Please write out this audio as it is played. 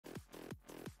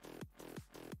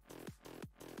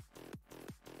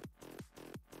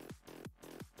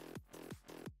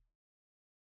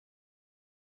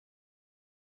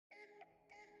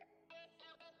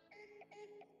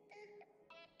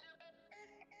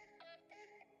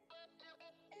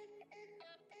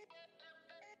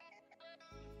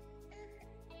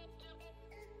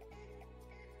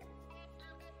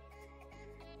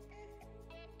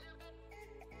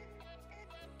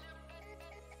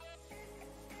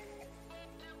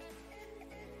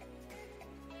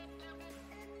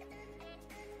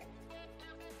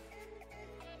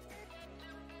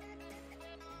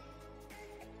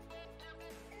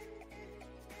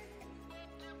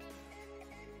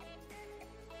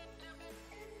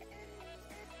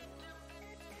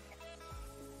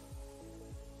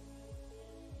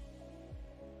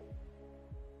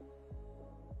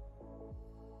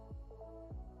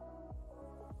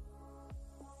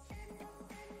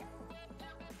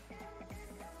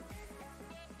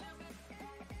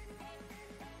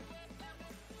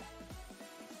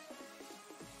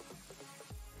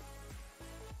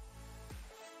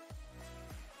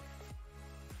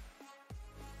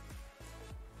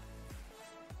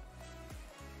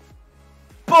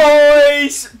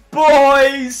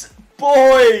Boys,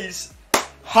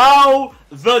 how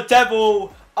the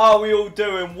devil are we all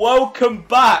doing? Welcome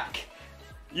back,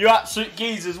 you absolute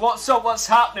geezers. What's up? What's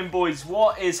happening, boys?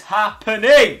 What is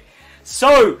happening?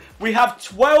 So, we have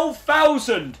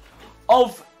 12,000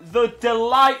 of the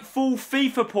delightful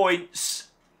FIFA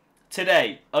points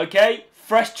today, okay?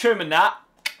 Fresh trim and that.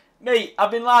 Mate,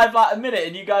 I've been live like a minute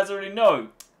and you guys already know.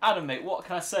 Adam, mate, what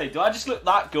can I say? Do I just look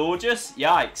that gorgeous?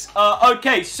 Yikes.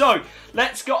 Okay, so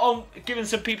let's get on giving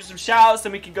some people some shout-outs,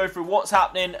 then we can go through what's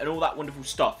happening and all that wonderful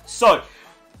stuff. So,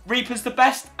 Reaper's the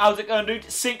best. How's it going, dude?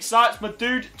 Sync Snipes, my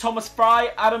dude. Thomas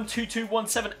Fry,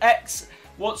 Adam2217X.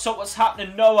 What's up? What's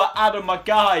happening? Noah, Adam, my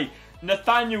guy.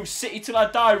 Nathaniel, City Till I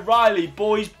Die, Riley,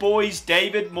 boys,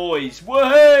 David Moyes.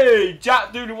 Woohoo!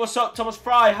 Jack Doodle, what's up? Thomas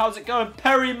Fry, how's it going?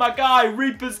 Perry, my guy.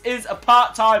 Reapers is a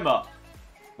part-timer.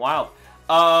 Wow.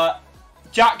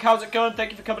 Jack, how's it going?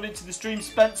 Thank you for coming into the stream.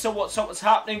 Spencer, what's up? What's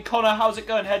happening? Connor, how's it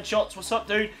going? Headshots, what's up,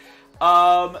 dude?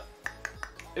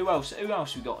 Who else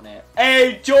we got in here?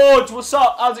 Hey, George, what's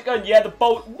up? How's it going? Yeah, the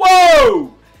bolt.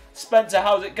 Whoa! Spencer,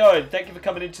 how's it going? Thank you for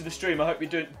coming into the stream. I hope you're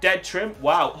doing dead trim.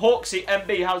 Wow. Hawksy,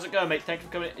 MB, how's it going, mate? Thank you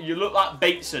for coming in. You look like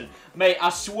Bateson. Mate, I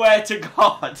swear to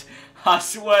God. I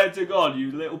swear to God,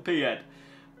 you little pea-head.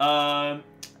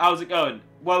 How's it going?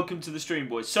 Welcome to the stream,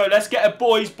 boys. So, let's get a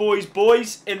boys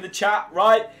in the chat,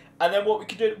 right? And then what we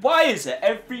can do... Why is it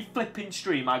every flipping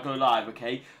stream I go live,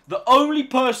 okay? The only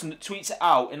person that tweets it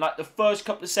out in, like, the first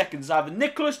couple of seconds is either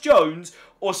Nicholas Jones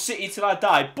or City Till I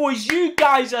Die. Boys, you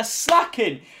guys are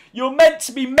slacking. You're meant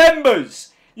to be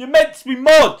members. You're meant to be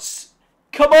mods.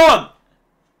 Come on.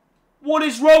 What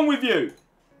is wrong with you?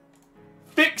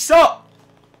 Fix up.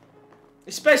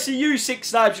 Especially you, Six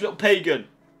Snipes, you little pagan.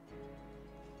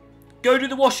 Go do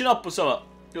the washing up or something,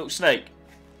 you little snake.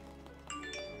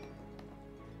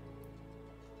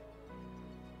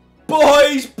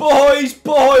 Boys,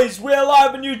 we're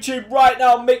live on YouTube right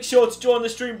now. Make sure to join the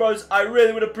stream, bros. I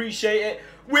really would appreciate it.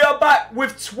 We are back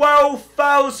with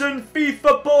 12,000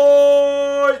 FIFA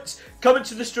points coming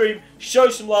to the stream. Show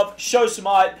some love, show some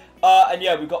hype. And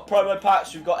yeah, we've got promo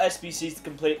packs, we've got SBCs to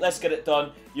complete. Let's get it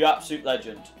done. You absolute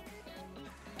legend.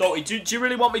 Doughty, do you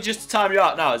really want me just to time you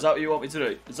out now? Is that what you want me to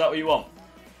do? Is that what you want?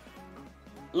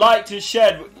 Liked and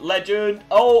shared, legend.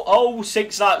 Oh,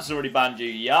 Six Snipes has already banned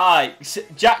you. Yikes.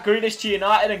 Jack Grealish to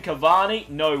United and Cavani?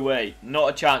 No way. Not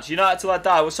a chance. United Till I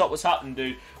Die. What's up? What's happening,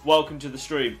 dude? Welcome to the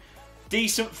stream.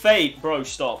 Decent fade. Bro,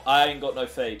 stop. I ain't got no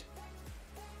fade.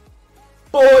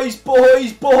 Boys,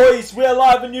 we're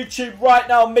live on YouTube right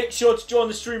now. Make sure to join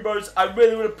the stream, bros. I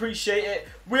really would appreciate it.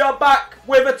 We are back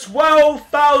with a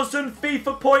 12,000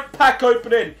 FIFA point pack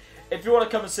opening. If you want to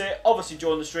come and see it, obviously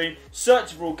join the stream.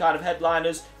 Search for all kind of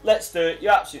headliners. Let's do it.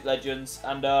 You're absolute legends.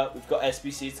 And we've got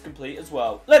SBCs to complete as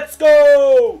well. Let's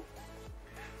go!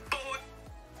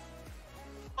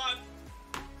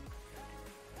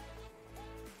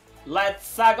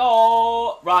 Let's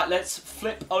go! Right, let's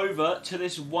flip over to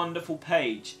this wonderful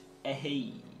page.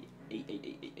 Hey.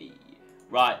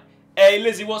 Right. Hey,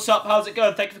 Lizzie, what's up? How's it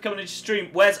going? Thank you for coming into the stream.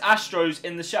 Where's Astros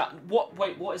in the chat? What?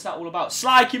 Wait, what is that all about?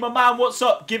 Slykey, my man, what's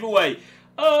up? Giveaway.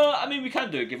 I mean, we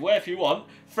can do a giveaway if you want.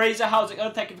 Fraser, how's it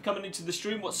going? Thank you for coming into the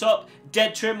stream. What's up?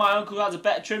 Dead trim. My uncle has a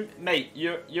better trim. Mate,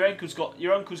 your uncle's got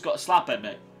a slap head,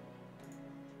 mate.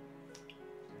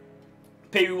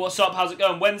 Pee-wee, what's up? How's it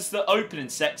going? When's the opening,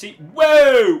 sexy?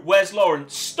 Whoa! Where's Lauren?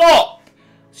 Stop!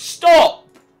 Stop!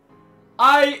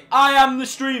 I am the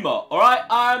streamer, alright?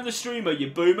 I am the streamer,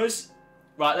 you boomers.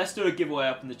 Right, let's do a giveaway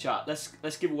up in the chat.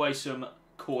 Let's give away some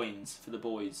coins for the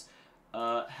boys.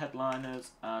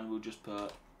 Headliners, and we'll just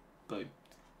put... Boom.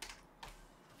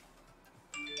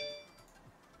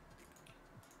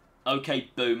 Okay,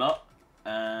 boomer.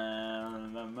 There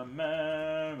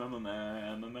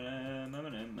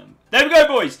we go,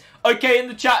 boys. Okay, in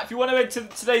the chat, if you want to enter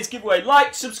today's giveaway,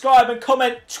 like, subscribe, and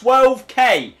comment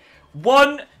 12k.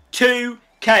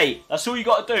 2K. That's all you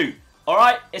got to do.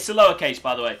 Alright? It's a lowercase,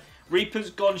 by the way. Reaper's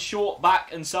gone short,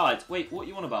 back, and sides. Wait, what are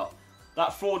you on about?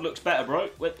 That fraud looks better, bro.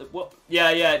 What? Yeah,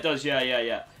 it does.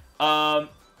 Yeah.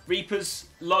 Reaper's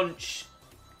lunch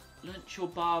or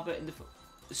barber in the...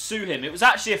 Sue him. It was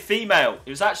actually a female.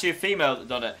 That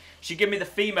done it. She gave me the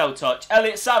female touch.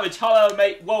 Elliot Savage, hello,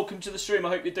 mate. Welcome to the stream. I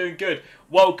hope you're doing good.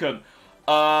 Welcome.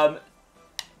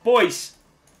 Boys,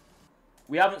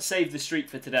 we haven't saved the streak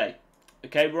for today.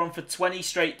 Okay, we're on for 20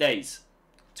 straight days.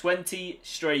 20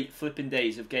 straight flipping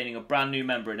days of gaining a brand new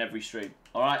member in every stream.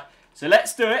 Alright? So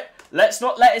let's do it. Let's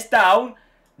not let us down.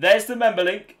 There's the member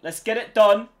link. Let's get it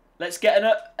done. Let's get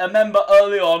a member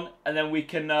early on. And then we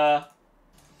can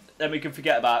then we can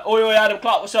forget about it. Oi, oi, Adam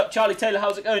Clarke, what's up? Charlie Taylor,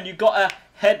 how's it going? You got a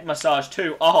head massage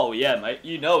too. Oh, yeah, mate.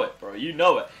 You know it, bro. You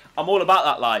know it. I'm all about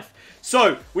that life.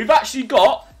 So, we've actually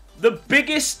got the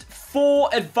biggest 4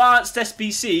 advanced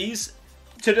SBCs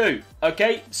to do.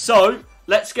 Okay, so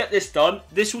let's get this done.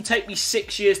 This will take me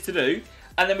 6 years to do.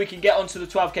 And then we can get onto the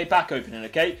 12k pack opening,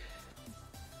 okay?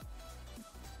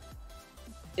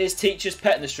 Is teacher's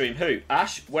pet in the stream? Who?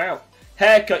 Ash? Wow.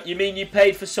 Haircut, you mean you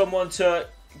paid for someone to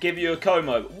give you a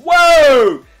como?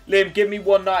 Whoa! Liam, give me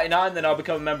 $1.99, then I'll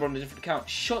become a member on a different account.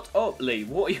 Shut up, Lee.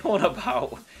 What are you on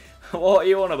about? What are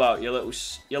you on about, you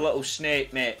little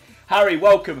snake, mate? Harry,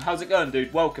 welcome. How's it going,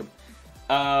 dude? Welcome.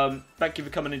 Thank you for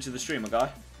coming into the stream, my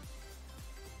guy.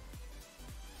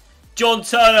 John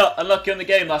Turner, unlucky on the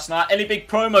game last night. Any big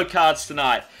promo cards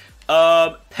tonight?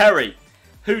 Perry.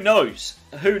 Who knows?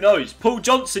 Who knows? Paul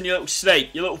Johnson, you little snake.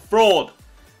 You little fraud.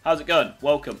 How's it going?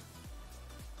 Welcome.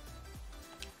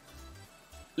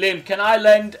 Liam, can I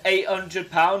lend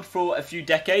 £800 for a few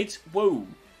decades? Whoa.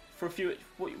 For a few...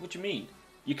 What do you mean?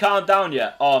 You calmed down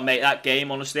yet? Oh, mate, that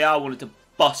game, honestly, I wanted to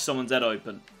bust someone's head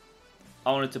open.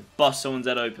 I wanted to bust someone's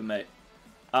head open, mate.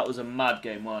 That was a mad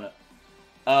game, wasn't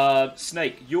it?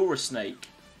 Snake. You're a snake.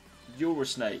 You're a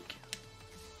snake.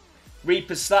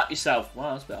 REAPERZz, slap yourself.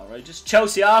 Wow, that's a bit outrageous.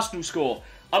 Chelsea Arsenal score.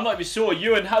 I'm not even sure.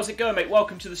 Ewan, how's it going, mate?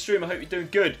 Welcome to the stream. I hope you're doing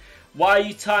good. Why are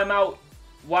you time out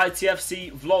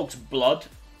YTFC vlogs, blood?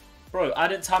 Bro, I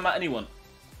didn't time out anyone.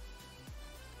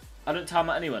 I didn't time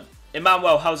out anyone.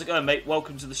 Emmanuel, how's it going, mate?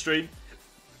 Welcome to the stream.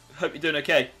 Hope you're doing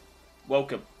okay.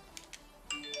 Welcome.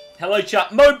 Hello, chat.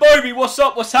 Mobovi, what's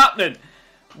up? What's happening?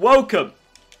 Welcome.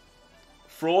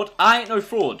 Fraud? I ain't no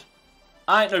fraud.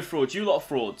 I ain't no fraud. You lot of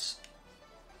frauds.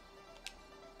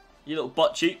 You little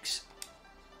butt cheeks.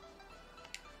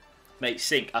 Mate,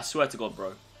 sink. I swear to God,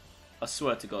 bro. I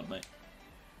swear to God, mate.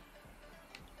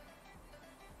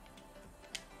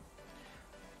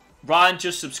 Ryan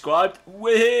just subscribed.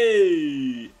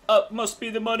 Whee! Up must be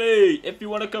the money. If you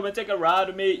want to come and take a ride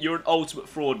with me, you're an ultimate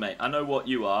fraud, mate. I know what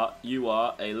you are. You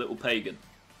are a little pagan.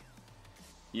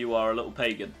 You are a little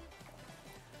pagan.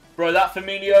 Bro, that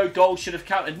Firmino goal should have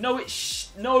counted. No,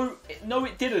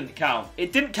 it didn't count.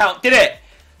 It didn't count, did it?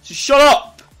 So shut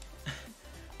up.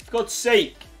 For God's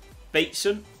sake.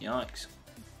 Bateson? Yikes.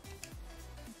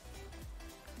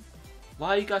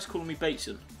 Why are you guys calling me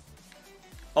Bateson?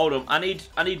 Hold on, I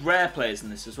need rare players in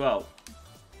this as well.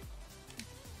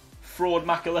 Fraud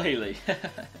Makalele.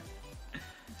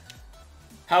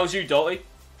 How's you, Dotty?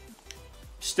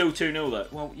 Still 2-0 though.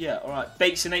 Well, yeah, alright.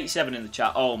 Bateson87 in the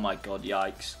chat. Oh my god,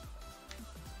 yikes.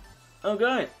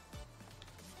 Okay.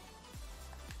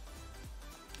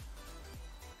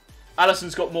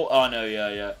 Allison's got more. Oh no,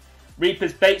 yeah.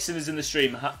 REAPERZz Bateson is in the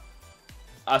stream.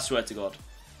 I swear to God.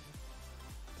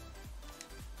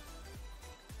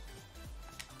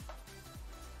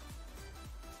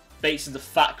 Bateson's a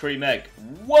fat cream egg.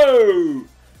 Whoa!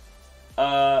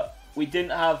 We didn't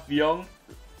have Young.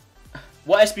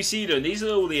 What SBC are you doing? These are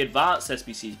all the advanced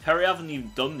SBCs. Perry hasn't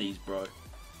even done these, bro.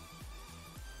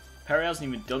 Perry hasn't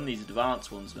even done these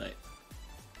advanced ones, mate.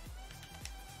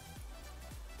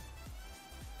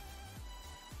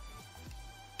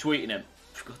 Tweeting him.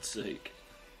 For God's sake.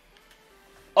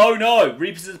 Oh no!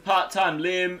 REAPERZz is part-time.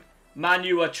 Liam, man,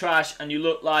 you are trash and you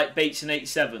look like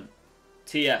Bateson87.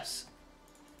 TS.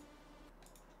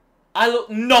 I look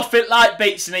nothing like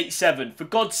Bateson87, for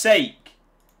God's sake.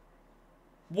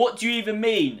 What do you even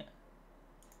mean?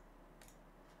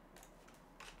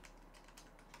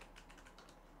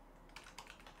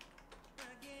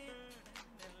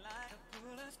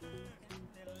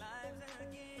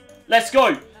 Let's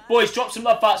go. Boys, drop some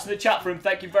love bats in the chat for him.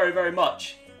 Thank you very, very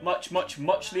much.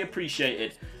 Muchly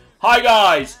appreciated. Hi,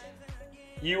 guys.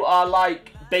 You are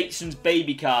like Bateson's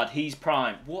baby card. He's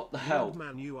prime. What the hell?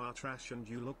 Man, you are trash and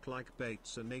you look like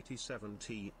Bateson87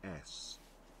 TS.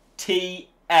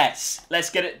 TS. Let's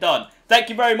get it done. Thank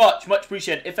you very much. Much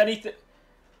appreciated. If anything...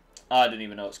 I don't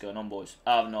even know what's going on, boys.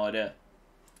 I have no idea.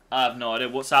 I have no idea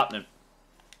what's happening.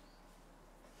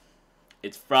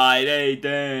 It's Friday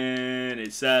then.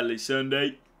 It's sadly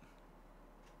Sunday.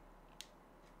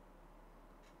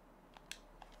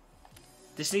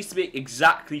 This needs to be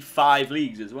exactly 5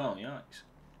 leagues as well. Yikes.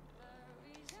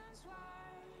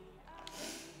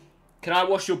 Can I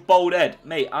wash your bald head?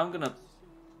 Mate, I'm gonna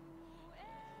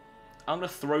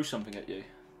throw something at you.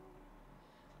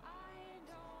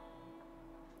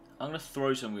 I'm gonna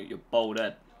throw something at your bald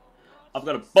head. I've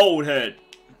got a bald head.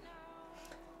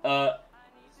 For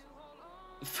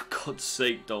God's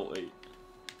sake, Dolty.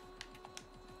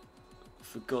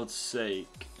 For God's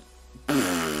sake.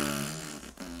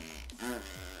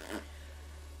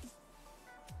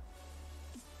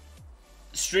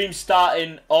 Stream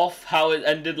starting off how it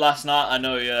ended last night. I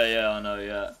know, yeah, I know,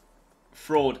 yeah.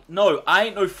 Fraud. No, I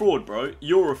ain't no fraud, bro.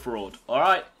 You're a fraud,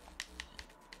 alright?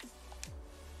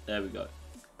 There we go.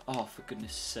 Oh, for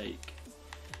goodness sake.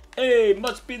 Hey,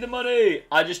 must be the money.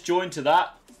 I just joined to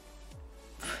that.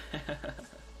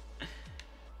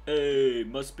 Hey,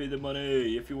 must be the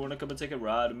money. If you want to come and take a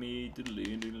ride with me.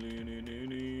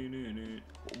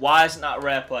 Why isn't that a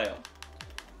rare player?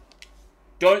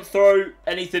 Don't throw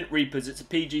anything, Reapers. It's a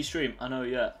PG stream. I know,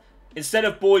 yeah. Instead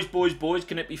of boys, boys, boys,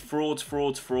 can it be frauds,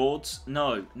 frauds, frauds?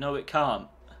 No, no, it can't.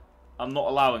 I'm not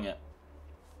allowing it.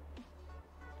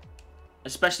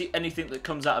 Especially anything that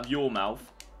comes out of your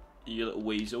mouth, you little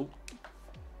weasel.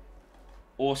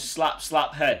 Or slap,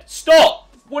 slap head.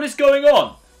 Stop! What is going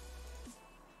on?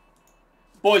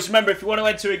 Boys, remember, if you want to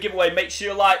enter a giveaway, make sure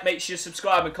you like, make sure you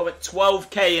subscribe, and comment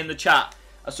 12k in the chat.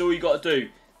 That's all you got to do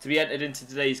to be entered into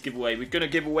today's giveaway. We're going to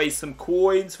give away some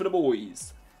coins for the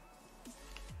boys.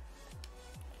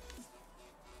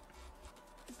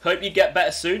 Hope you get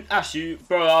better soon. Ash, you,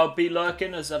 bro, I'll be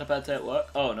lurking. Has had a bad day at work?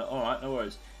 Oh, no, alright, no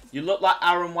worries. You look like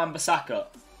Aaron Wan-Bissaka.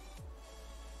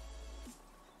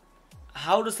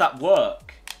 How does that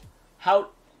work? How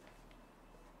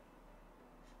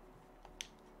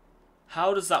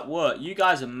does that work? You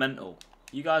guys are mental.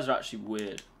 You guys are actually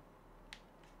weird.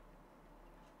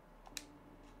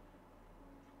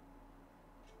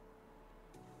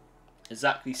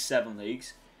 Exactly 7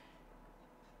 leagues.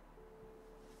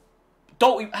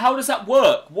 How does that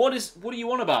work? What are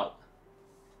you on about?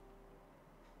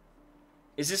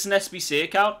 Is this an SBC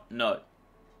account? No.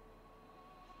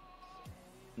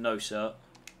 No, sir.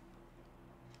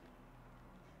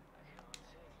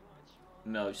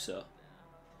 No, sir.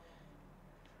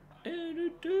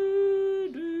 Busy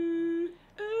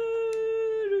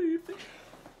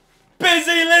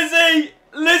Lizzie!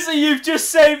 Lizzie, you've just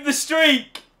saved the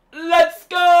streak! Let's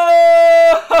go!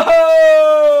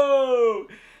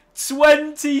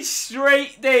 20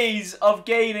 straight days of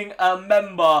gaining a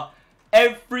member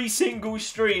every single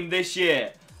stream this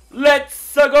year.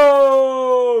 Let's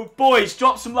go! Boys,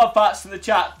 drop some love pats in the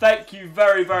chat. Thank you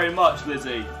very, very much,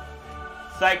 Lizzie.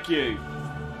 Thank you.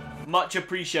 Much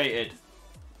appreciated.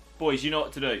 Boys, you know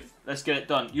what to do. Let's get it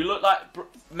done. You look like...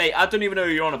 Mate, I don't even know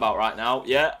who you're on about right now,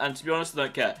 yeah? And to be honest, I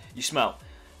don't care. You smell.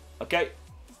 Okay?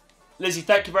 Lizzie,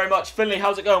 thank you very much. Finley,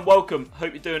 how's it going? Welcome.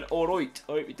 Hope you're doing alright.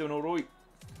 I hope you're doing alright.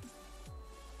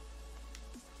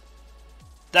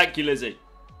 Thank you, Lizzie.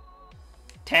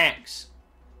 Thanks.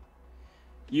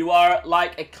 You are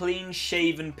like a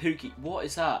clean-shaven Pookie. What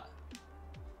is that?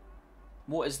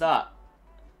 What is that?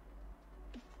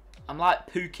 I'm like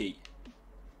Pookie.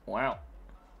 Wow.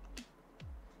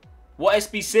 What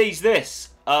SBC is this?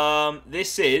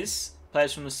 This is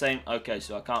players from the same... Okay,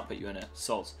 so I can't put you in it.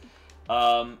 Soz.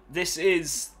 This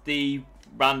is the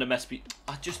random SB...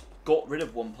 I just got rid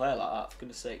of one player like that, for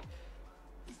goodness sake.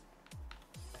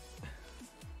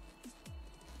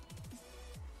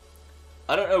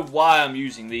 I don't know why I'm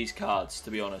using these cards,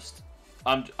 to be honest.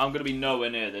 I'm going to be nowhere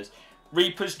near this.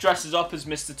 Reapers dresses up as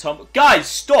Mr. Tom. Guys,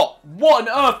 stop! What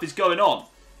on earth is going on?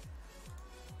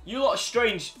 You lot are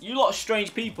strange. You lot are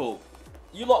strange people.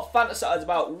 You lot fantasize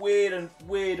about weird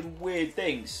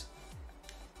things.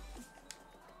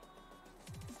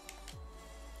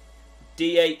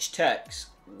 DH Techs.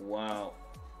 Wow.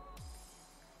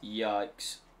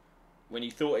 Yikes. When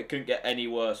you thought it couldn't get any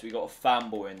worse, we got a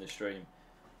fanboy in the stream.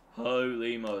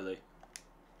 Holy moly.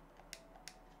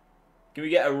 Can we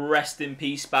get a rest in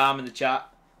peace spam in the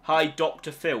chat? Hi,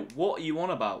 Dr. Phil. What are you on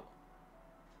about?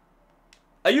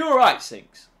 Are you alright,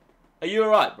 Sinks? Are you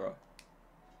alright, bro?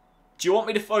 Do you want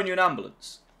me to phone you an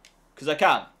ambulance? Because I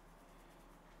can.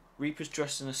 Reaper's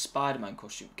dressed in a Spider-Man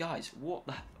costume. Guys, what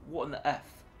in the F?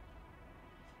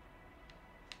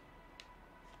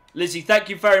 Lizzie, thank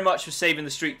you very much for saving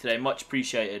the streak today. Much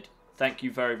appreciated. Thank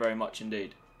you very, very much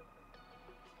indeed.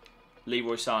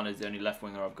 Leroy Sana is the only left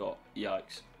winger I've got.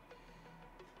 Yikes.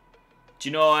 Do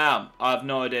you know who I am? I have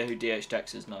no idea who DH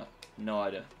Tex is. No. No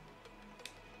idea.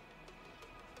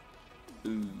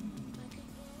 Ooh.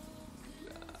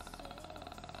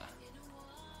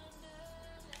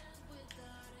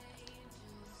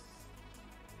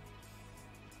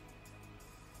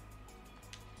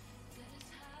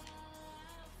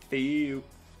 Feel.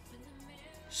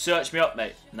 Search me up,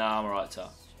 mate. Nah, I'm alright, Tar.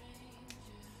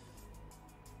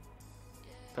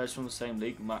 Players from the same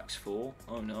league, max 4.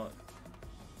 Oh no.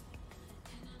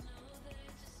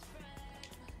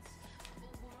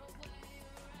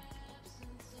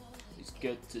 It's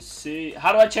good to see.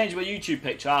 How do I change my YouTube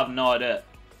picture? I have no idea.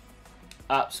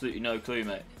 Absolutely no clue,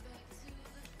 mate.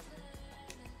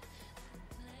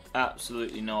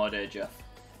 Absolutely no idea, Jeff.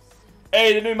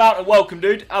 Hey, the new mountain, welcome,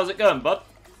 dude. How's it going, bud?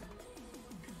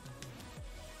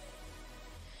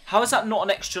 How is that not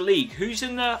an extra league? Who's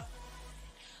in the...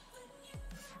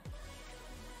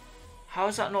 How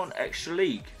is that not an extra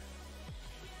league?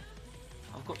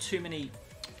 I've got too many...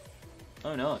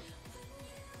 Oh, no.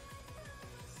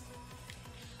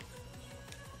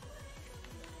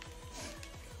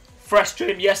 Fresh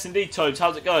stream, yes indeed, Toads.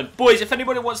 How's it going? Boys, if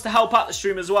anybody wants to help out the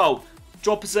stream as well,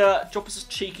 drop us a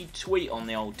cheeky tweet on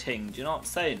the old ting. Do you know what I'm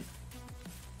saying?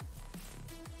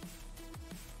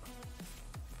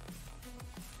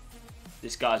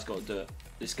 This guy's got to do it.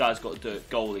 This guy's got to do it.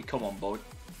 Goalie, come on, boy.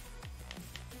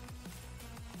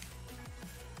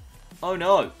 Oh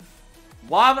no.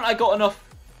 Why haven't I got enough...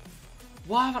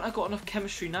 Why haven't I got enough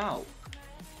chemistry now?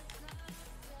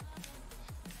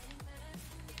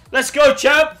 Let's go,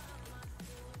 champ!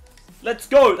 Let's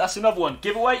go. That's another one.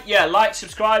 Giveaway? Yeah, like,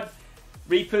 subscribe.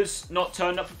 Reapers not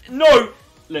turned up. No!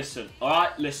 Listen,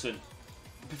 alright? Listen.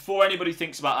 Before anybody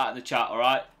thinks about that in the chat,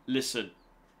 alright? Listen.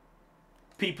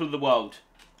 People of the world,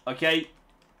 okay?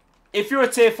 If you're a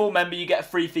tier 4 member, you get a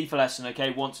free FIFA lesson,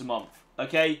 okay? Once a month,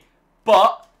 okay?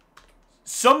 But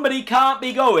somebody can't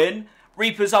be going,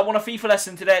 Reapers, I want a FIFA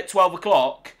lesson today at 12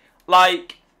 o'clock.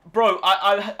 Like, bro,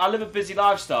 I live a busy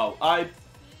lifestyle. I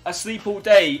sleep all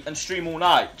day and stream all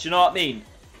night. Do you know what I mean?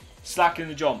 Slacking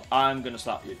the job. I'm going to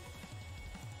slap you.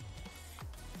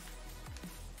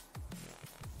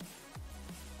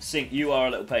 Sink, you are a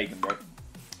little pagan, bro.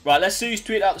 Right, let's see who's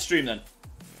tweeted out the stream then.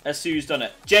 Let's see who's done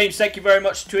it. James, thank you very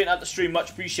much for tweeting out the stream.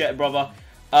 Much appreciated, brother.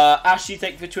 Ashley,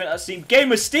 thank you for tweeting out the stream.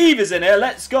 Gamer Steve is in here.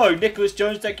 Let's go. Nicholas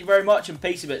Jones, thank you very much. And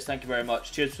Pacey Bits, thank you very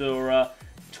much. Cheers for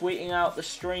tweeting out the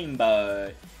stream,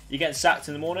 boy. You getting sacked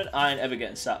in the morning? I ain't ever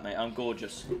getting sacked, mate. I'm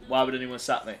gorgeous. Why would anyone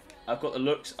sack me? I've got the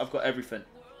looks. I've got everything.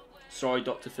 Sorry,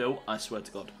 Dr. Phil. I swear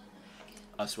to God.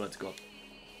 I swear to God.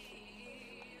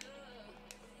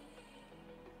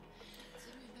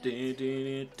 To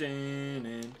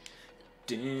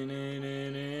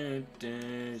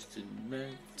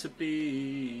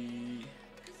be.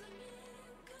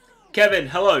 Kevin,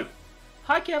 hello.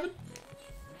 Hi, Kevin.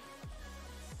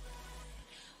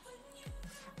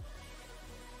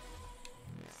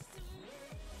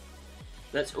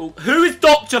 Let's all. Who is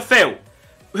Dr. Phil?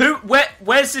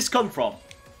 Where's this come from?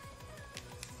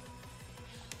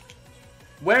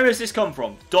 Where has this come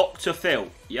from? Dr. Phil.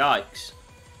 Yikes.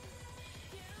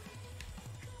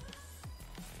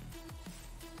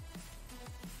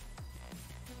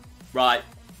 Right.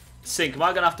 Sink, am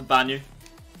I going to have to ban you?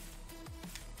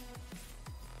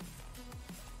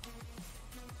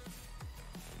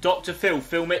 Dr. Phil,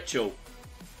 Phil Mitchell.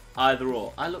 Either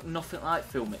or. I look nothing like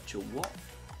Phil Mitchell. What?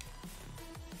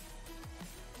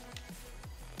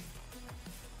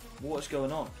 What's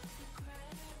going on?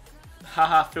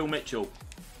 Haha, Phil Mitchell.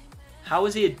 How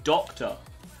is he a doctor?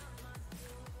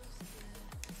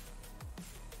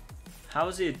 How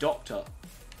is he a doctor?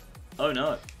 Oh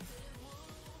no.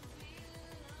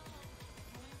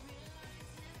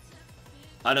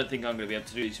 I don't think I'm going to be able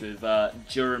to do this with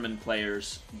German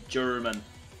players. German.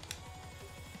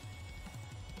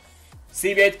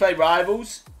 CBA to play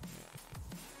Rivals.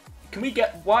 Can we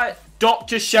get... Why?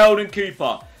 Dr. Sheldon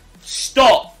Cooper.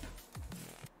 Stop.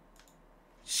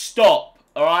 Stop.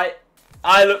 Alright?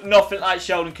 I look nothing like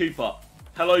Sheldon Cooper.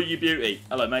 Hello, you beauty.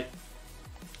 Hello, mate.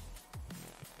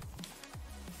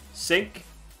 Sink?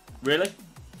 Really?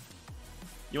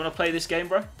 You want to play this game,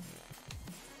 bro?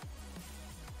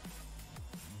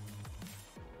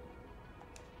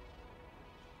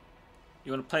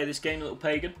 You want to play this game, little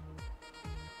pagan?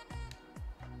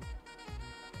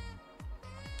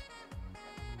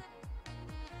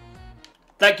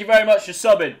 Thank you very much for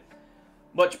subbing.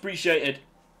 Much appreciated.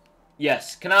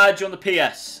 Yes. Can I add you on the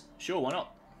PS? Sure, why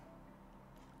not?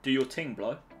 Do your ting,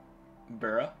 bro.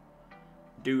 Bruh.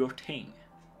 Do your ting.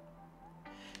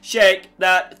 Shake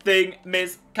that thing,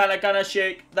 miss. Can I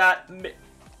shake that mi...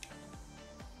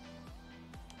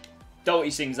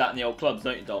 Dalty sings that in the old clubs,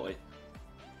 don't you, Dalty?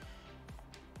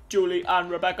 Julie and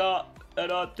Rebecca.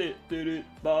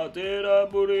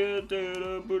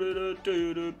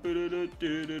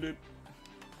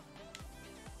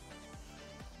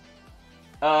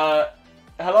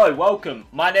 Hello, welcome.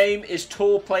 My name is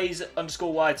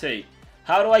TorPlays_YT.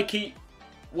 How do I keep...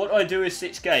 What do I do with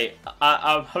 6K?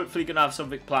 I'm hopefully going to have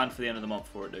something planned for the end of the month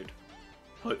for it, dude.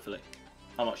 Hopefully.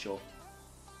 I'm not sure.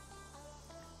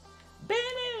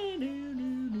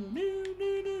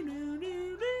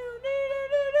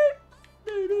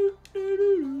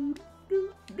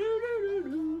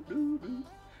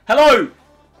 Hello!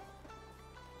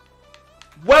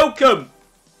 Welcome!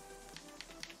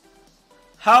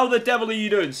 How the devil are you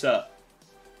doing, sir?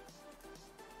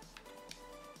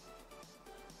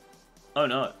 Oh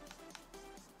no.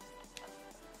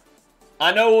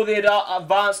 I know all the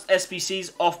advanced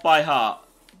SBCs off by heart.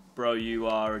 Bro, you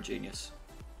are a genius.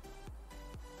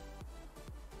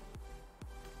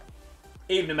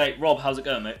 Evening, mate. Rob, how's it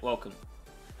going, mate? Welcome.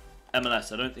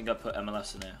 MLS. I don't think I put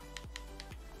MLS in here.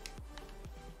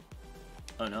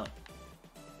 Oh no.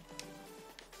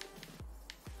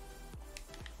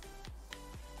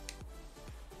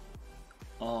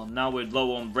 Oh, now we're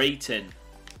low on rating.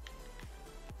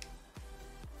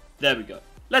 There we go.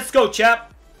 Let's go,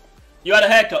 champ. You had a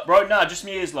haircut, bro? Nah, just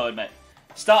my ears lowered, mate.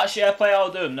 Start a share play,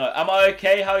 I'll do them. No. Am I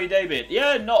okay? How are you day been?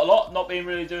 Yeah, not a lot. Not been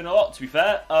really doing a lot, to be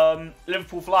fair.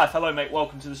 Liverpool for life. Hello, mate.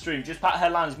 Welcome to the stream. Just Pat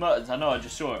Headlines Mertens. I know, I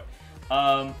just saw it.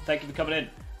 Thank you for coming in.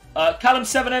 Callum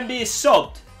 7MB is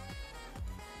sobbed.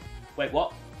 Wait,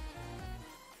 what?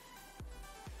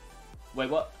 Wait,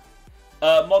 what?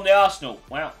 Mon the Arsenal.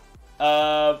 Wow.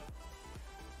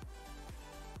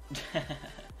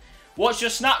 What's your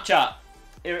Snapchat?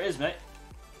 Here it is, mate.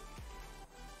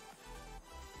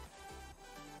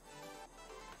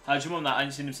 How'd your mum that? I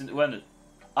ain't seen him since it ended.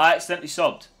 I accidentally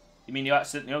sobbed. You mean you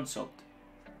accidentally unsobbed?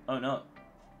 Oh no.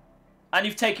 And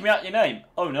you've taken me out your name.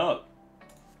 Oh no.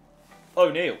 Oh,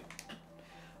 Neil.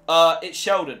 It's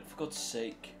Sheldon, for God's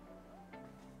sake.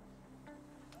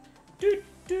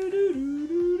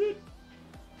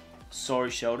 Sorry,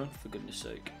 Sheldon, for goodness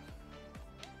sake.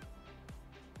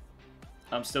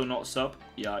 I'm still not a sub.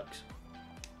 Yikes.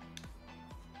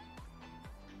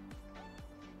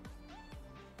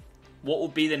 What will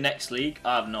be the next league?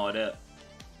 I have no idea.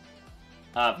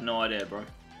 I have no idea, bro.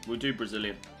 We'll do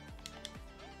Brazilian.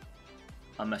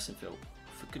 I'm messing Phil.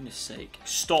 For goodness sake.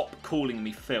 Stop calling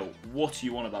me Phil. What are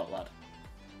you on about, lad?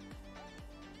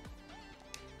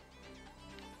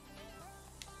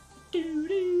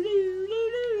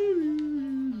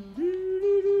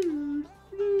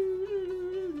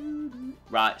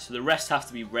 Right, so the rest have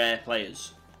to be rare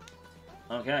players.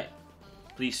 Okay.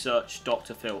 Please search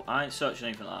Dr. Phil. I ain't searching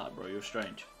anything like that, bro. You're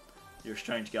strange. You're a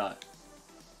strange guy.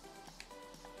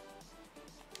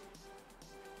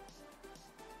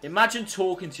 Imagine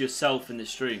talking to yourself in the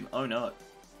stream. Oh no.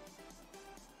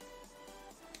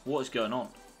 What is going on?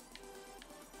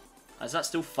 Is that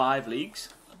still 5 leagues?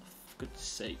 For goodness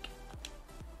sake.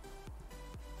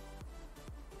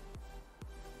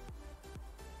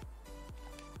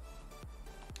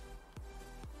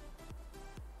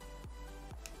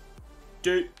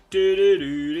 Do do do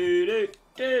do do do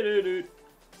do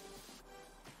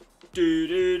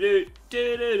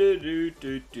do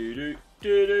do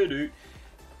do do.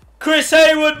 Chris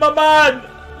Haywood, my man!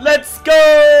 Let's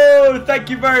go!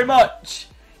 Thank you very much.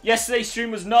 Yesterday's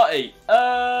stream was nutty.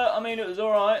 I mean, it was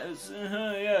alright.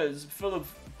 Yeah, it was full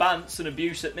of bants and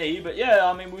abuse at me, but yeah,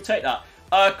 I mean, we'll take that.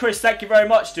 Chris, thank you very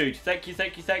much, dude. Thank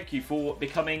you for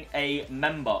becoming a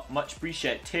member. Much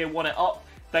appreciated. Tier 1 it up.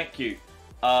 Thank you.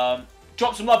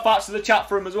 Drop some love facts to the chat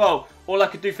for him as well. All I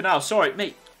could do for now. Sorry,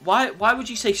 mate. Why would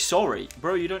you say sorry?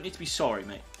 Bro, you don't need to be sorry,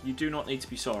 mate. You do not need to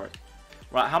be sorry.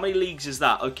 Right, how many leagues is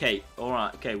that? Okay,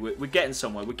 alright, okay. We're getting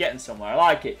somewhere. We're getting somewhere. I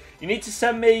like it. You need to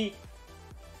send me...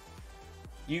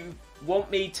 You want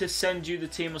me to send you the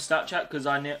team on Snapchat? Because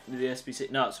I know the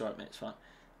SBC... No, it's alright, mate. It's fine.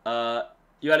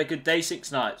 You had a good day,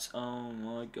 6 nights. Oh,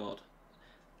 my God.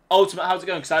 Ultimate, how's it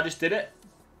going? Because I just did it.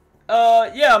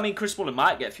 Yeah, I mean, Chris Waller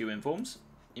might get a few informs.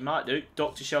 He might do.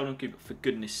 Dr. Sheldon Cooper, for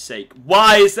goodness sake.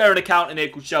 Why is there an account in here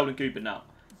called Sheldon Cooper now?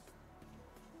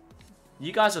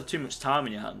 You guys have too much time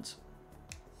in your hands.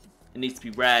 It needs to be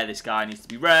rare. This guy needs to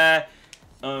be rare.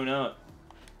 Oh, no.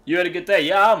 You had a good day?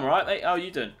 Yeah, I'm alright, mate. How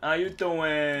you doing? How you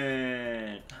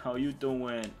doing? How you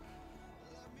doing?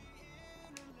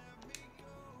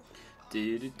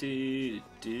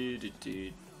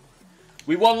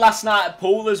 We won last night at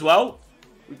pool as well.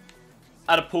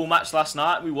 Had a pool match last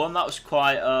night. We won. That was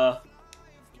quite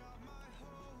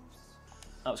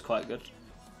good.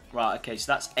 Right, okay,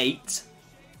 so that's 8.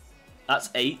 That's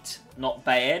 8. Not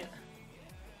bad.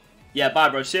 Yeah, bye,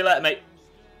 bro. See you later, mate.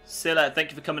 See you later. Thank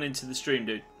you for coming into the stream,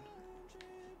 dude.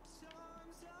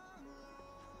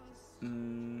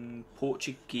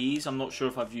 Portuguese. I'm not sure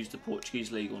if I've used the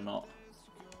Portuguese league or not.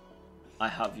 I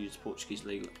have used the Portuguese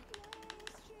league.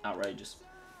 Outrageous.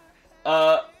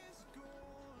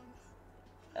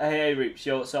 Hey, Reaps,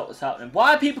 yo, what's up? What's happening?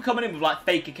 Why are people coming in with, like,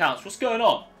 fake accounts? What's going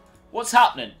on? What's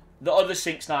happening? The other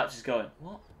Sync Snipes is going.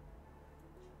 What?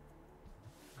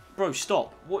 Bro,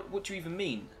 stop. What do you even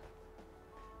mean?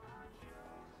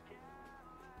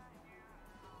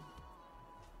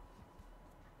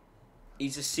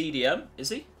 He's a CDM, is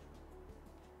he?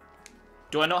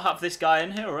 Do I not have this guy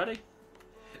in here already?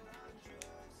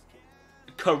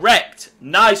 Correct.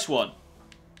 Nice one.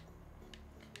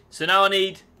 So now I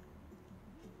need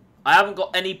I haven't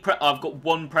got any I've got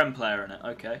one Prem player in it.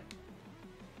 Okay.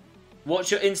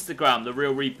 What's your Instagram, The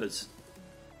Real Reapers?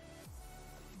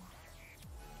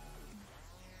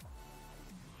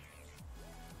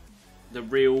 The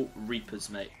Real Reapers,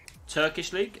 mate.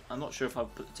 Turkish League? I'm not sure if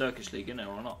I've put the Turkish League in there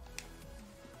or not.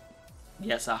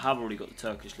 Yes, I have already got the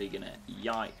Turkish League in it.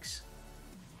 Yikes.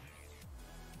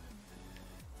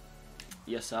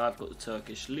 Yes, I have got the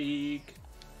Turkish League.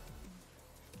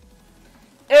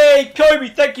 Hey, Kobe,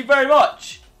 thank you very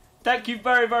much. Thank you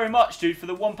very, very much, dude, for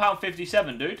the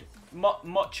 £1.57, dude.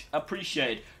 Much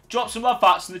appreciated. Drop some love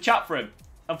facts in the chat for him.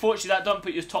 Unfortunately, that doesn't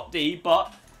put you as top D,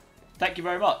 but thank you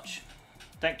very much.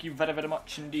 Thank you very, very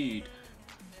much indeed.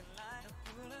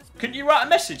 Couldn't you write a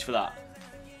message for that?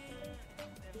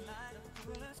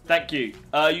 Thank you.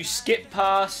 You skipped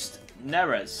past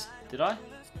Neres, did I?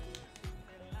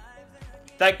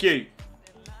 Thank you.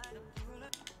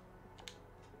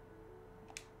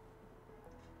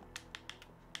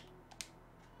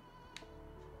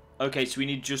 Okay, so we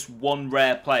need just one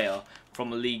rare player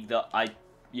from a league that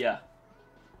yeah.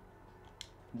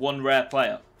 One rare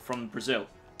player from Brazil.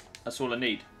 That's all I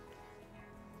need.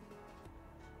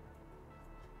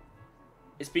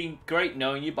 It's been great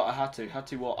knowing you, but I had to. Had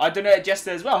to what? I donated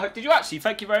yesterday as well. Did you actually?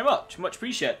 Thank you very much. Much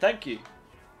appreciated. Thank you.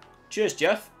 Cheers,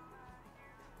 Jeff.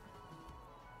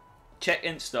 Check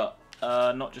Insta.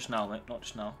 Not just now, mate. Not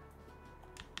just now.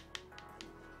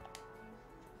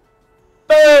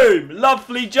 Boom!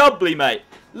 Lovely jubbly, mate.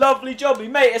 Lovely jubbly.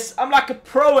 Mate, I'm like a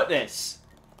pro at this.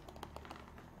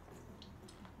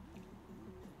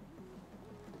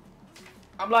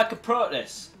 I'm like a pro at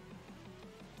this.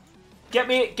 Get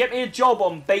me a job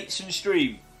on Bates and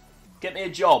Stream. Get me a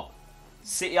job.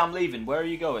 City, I'm leaving. Where are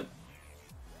you going?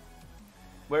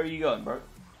 Where are you going, bro?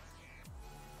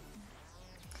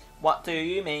 What do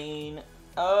you mean?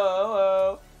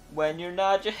 Oh, when you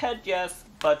nod your head yes,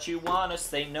 but you wanna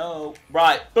say no.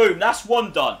 Right, boom, that's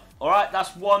one done. Alright,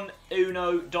 that's one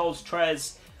uno, dos,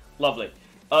 tres. Lovely.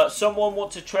 Someone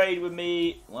want to trade with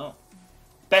me? Well,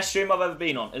 best stream I've ever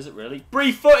been on, is it really?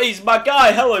 Brief Footies, my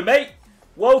guy, hello mate.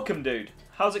 Welcome, dude.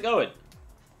 How's it going?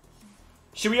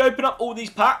 Should we open up all these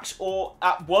packs or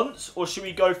at once, or should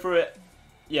we go for it?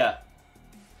 Yeah.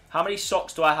 How many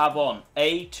socks do I have on?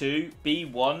 A2,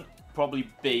 B1,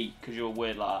 probably B, because you're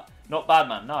weird like that. Not bad,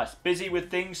 man. Nice. Busy with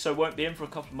things, so won't be in for a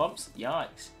couple of months.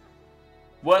 Yikes.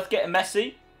 Worth getting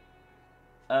messy?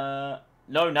 No,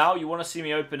 now? You want to see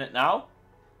me open it now?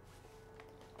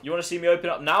 You want to see me open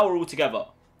up now or all together?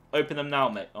 Open them now,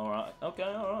 mate. Alright. Okay,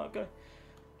 alright, okay.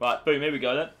 Right, boom. Here we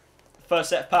go, then. First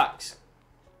set of packs.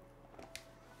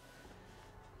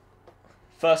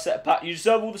 First set of packs. You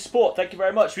deserve all the support. Thank you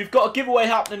very much. We've got a giveaway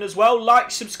happening as well. Like,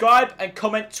 subscribe, and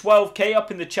comment 12k up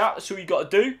in the chat. That's all you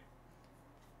got to do.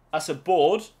 That's a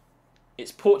board.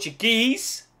 It's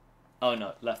Portuguese. Oh,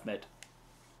 no. Left mid.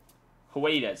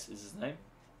 Huedes is his name.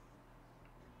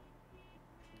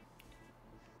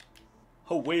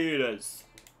 Huedes.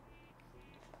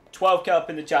 12k up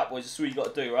in the chat, boys. That's all you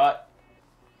got to do, right?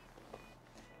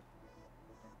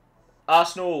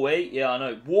 Arsenal away. Yeah, I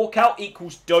know. Walkout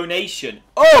equals donation.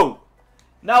 Oh!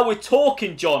 Now we're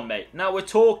talking, John, mate. Now we're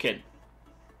talking.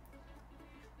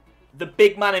 The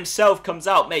big man himself comes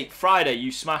out. Mate, Friday,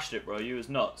 you smashed it, bro. You was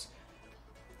nuts.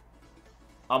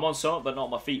 I'm on something, but not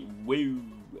my feet. Woo.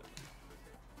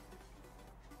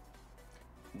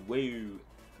 Woo.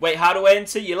 Wait, how do I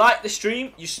enter? You like the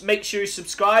stream, you make sure you're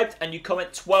subscribed, and you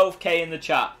comment 12k in the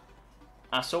chat.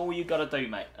 That's all you gotta do,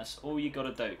 mate. That's all you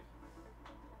gotta do.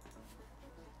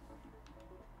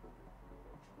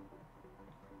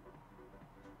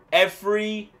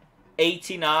 Every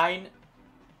 89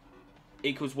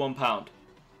 equals £1.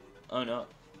 Oh no.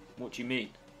 What do you mean?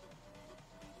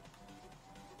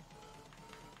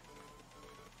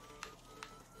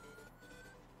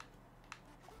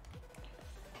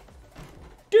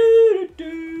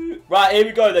 Right, here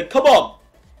we go then. Come on.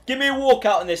 Give me a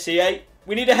walkout on this, EA.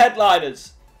 We need a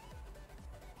headliners.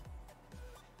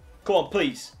 Come on,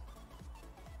 please.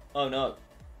 Oh no.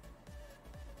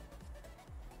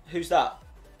 Who's that?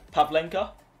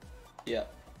 Pavlenka? Yeah.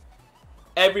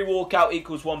 Every walkout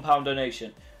equals £1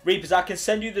 donation. Reapers, I can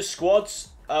send you the squads.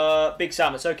 Big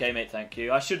Sam, it's okay, mate. Thank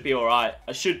you. I should be alright.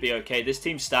 I should be okay. This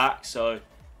team's stacked, so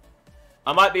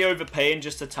I might be overpaying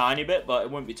just a tiny bit, but it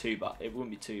wouldn't be too bad. It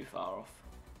wouldn't be too far off.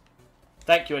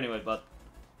 Thank you anyway, bud.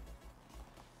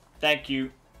 Thank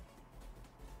you.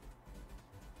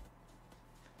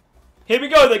 Here we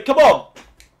go then. Come on.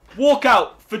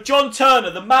 Walkout for John Turner.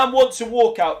 The man wants a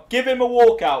walkout. Give him a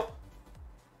walkout.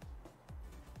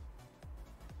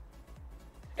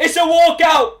 It's a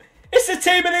walkout. It's the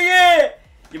team of the year.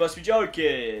 You must be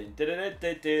joking. It's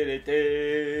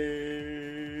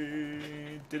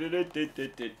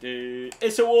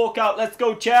a walkout. Let's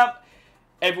go, champ.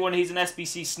 Everyone, he's an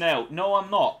SBC snail. No,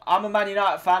 I'm not. I'm a Man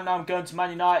United fan. Now I'm going to Man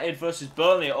United versus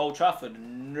Burnley at Old Trafford.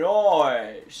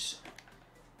 Nice.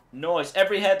 Nice.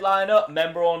 Every headliner,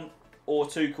 member on or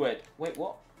 £2. Wait,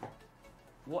 what?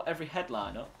 What, every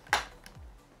headliner?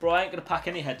 Bro, I ain't going to pack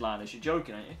any headliners. You're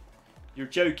joking, ain't you? You're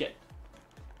joking.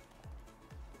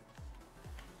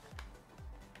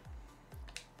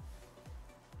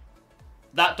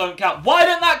 That don't count. Why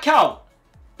didn't that count?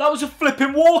 That was a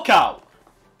flipping walkout.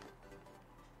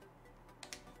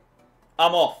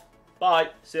 I'm off. Bye.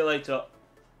 See you later.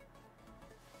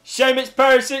 Shame it's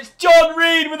Perisic. John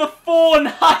Reed with a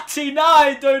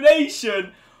 $4.99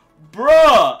 donation.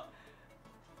 Bruh.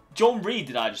 John Reed,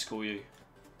 did I just call you?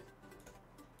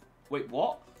 Wait,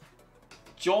 what?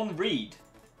 John Reed.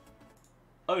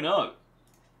 Oh, no.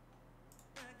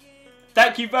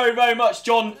 Thank you very, very much,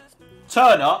 John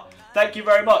Turner. Thank you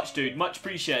very much, dude. Much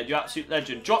appreciated. You're absolute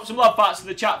legend. Drop some love facts in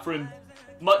the chat for him.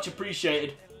 Much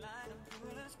appreciated.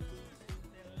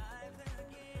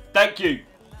 Thank you.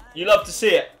 You love to see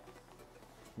it.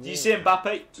 Do you see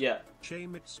Mbappe? Yeah.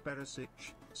 Shame it's Perisic.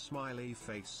 Smiley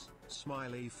face.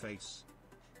 Smiley face.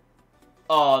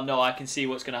 Oh, no. I can see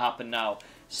what's going to happen now.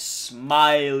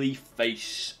 Smiley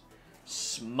face.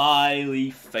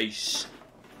 Smiley face.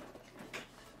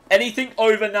 Anything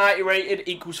over 90 rated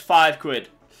equals £5.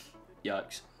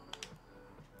 Yikes.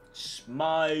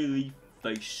 Smiley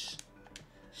face.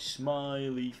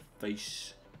 Smiley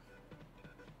face.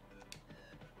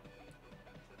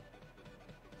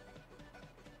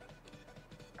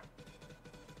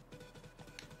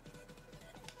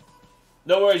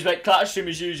 No worries, mate. Clash stream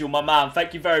as usual, my man.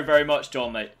 Thank you very, very much,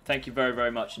 John, mate. Thank you very,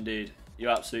 very much indeed.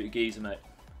 You're absolute geezer, mate.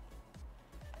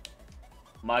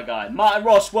 My guy. Martin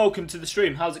Ross, welcome to the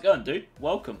stream. How's it going, dude?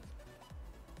 Welcome.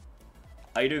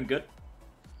 How you doing? Good?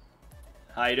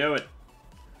 How you doing?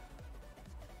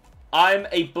 I'm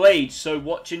a Blade, so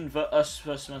watching for us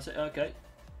first. Okay.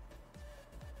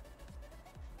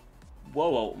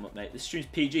 Whoa, Ultimate, mate. This stream's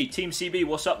PG. Team CB,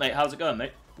 what's up, mate? How's it going,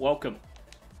 mate? Welcome.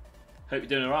 Hope you're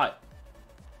doing alright.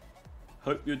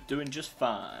 Hope you're doing just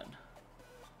fine.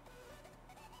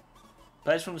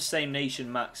 Players from the same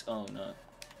nation, Max. Oh, no.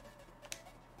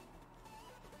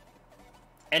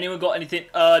 Anyone got anything?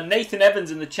 Nathan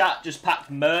Evans in the chat just packed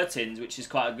Mertens, which is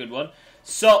quite a good one.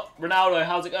 Sup, Ronaldo,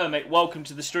 how's it going, mate? Welcome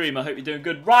to the stream. I hope you're doing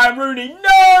good. Ryan Rooney.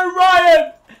 No,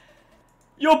 Ryan!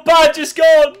 Your badge is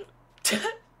gone.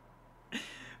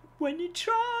 When you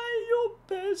try your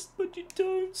best, but you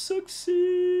don't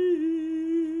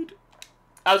succeed.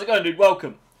 How's it going, dude?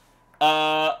 Welcome.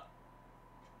 Hi,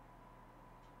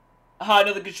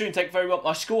 another good stream. Thank you very much.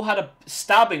 My school had a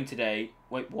stabbing today.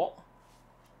 Wait, what?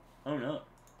 Oh, no.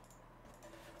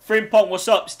 Frimpong, what's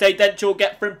up? Stay dental,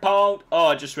 get Frimpong. Oh,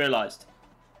 I just realised.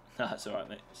 That's alright,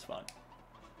 mate. It's fine.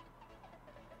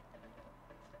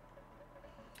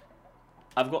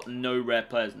 I've got no rare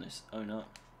players in this. Oh, no.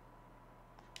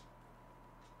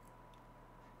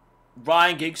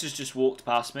 Ryan Giggs has just walked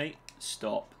past me.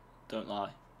 Stop. Don't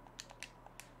lie.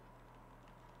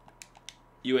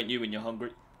 You ain't you when you're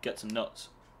hungry. Get some nuts.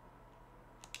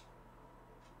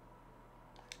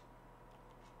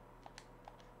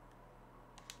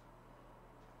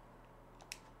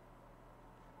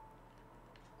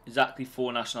 Exactly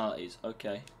 4 nationalities.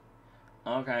 Okay.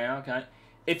 Okay, okay.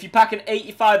 If you pack an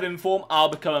 85 inform, I'll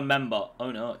become a member.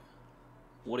 Oh no.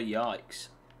 What a yikes.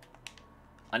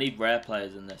 I need rare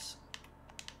players in this.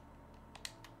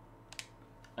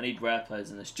 I need rare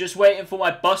players in this. Just waiting for my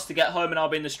bus to get home and I'll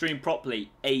be in the stream properly.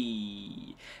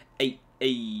 Ayy. Ayy.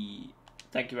 Ayy.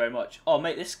 Thank you very much. Oh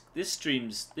mate, this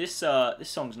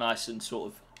song's nice and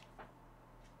sort of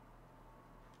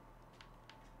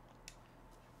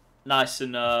nice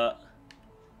and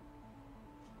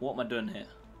what am I doing here?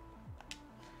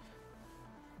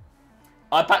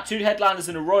 I packed 2 headliners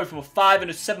in a row from a 5 and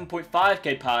a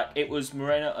 7.5k pack. It was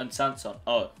Moreno and Sanson.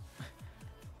 Oh.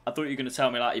 I thought you were going to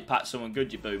tell me like you packed someone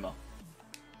good, you boomer.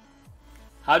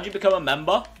 How'd you become a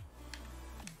member?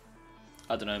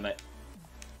 I don't know, mate.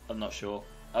 I'm not sure.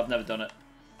 I've never done it.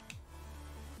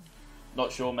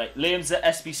 Not sure, mate. Liam's the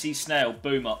SBC Snail.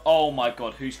 Boomer. Oh my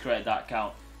god, who's created that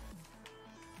account?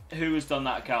 Who has done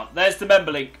that account? There's the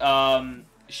member link.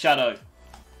 Shadow.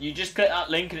 You just click that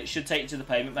link and it should take you to the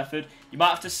payment method. You might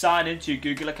have to sign into your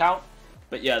Google account.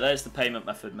 But yeah, there's the payment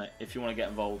method, mate, if you want to get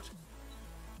involved.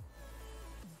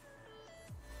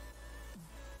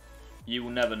 You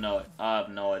will never know. I have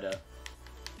no idea.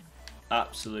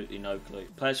 Absolutely no clue.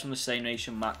 Players from the same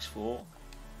nation, max 4.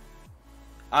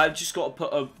 I've just got to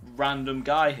put a random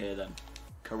guy here then.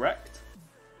 correct.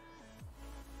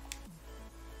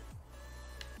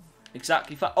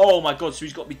 Exactly. Oh my god, so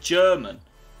he's got to be German.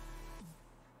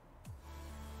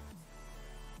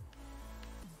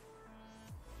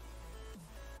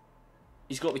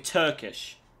 He's got to be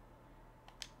Turkish.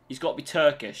 He's got to be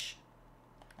Turkish.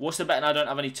 What's the betting I don't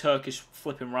have any Turkish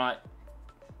flipping right?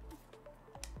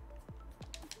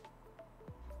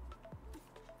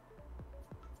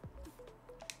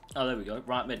 Oh, there we go.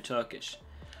 Right mid Turkish.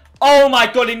 Oh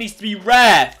my god, it needs to be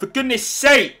rare. For goodness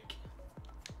sake.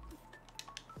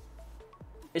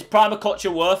 Is Prima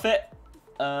Kocha worth it?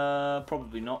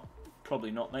 Probably not.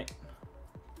 Probably not, mate.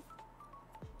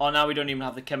 Oh, now we don't even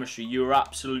have the chemistry. You were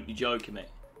absolutely joking, mate.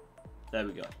 There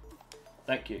we go.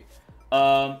 Thank you.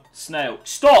 Snail.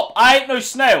 Stop! I ain't no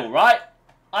snail, right?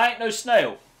 I ain't no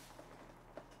snail.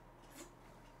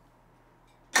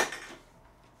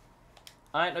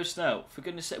 I ain't no snail. For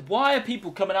goodness sake. Why are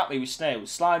people coming at me with snails?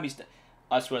 Slimy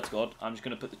I swear to God, I'm just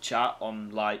going to put the chat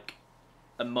on, like,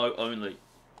 emote only.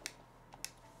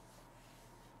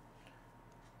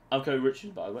 I'm Cody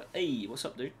Richards, by the way. Hey, what's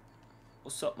up, dude?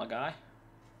 What's up, my guy?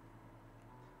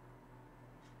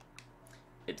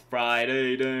 It's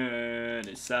Friday, then.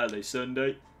 It's Saturday,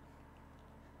 Sunday.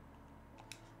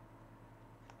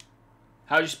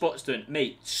 How's your spots doing?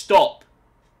 Mate, stop.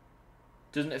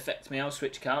 Doesn't affect me. I'll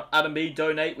switch account. Adam B,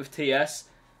 donate with TS.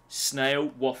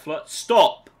 Snail, Waffler.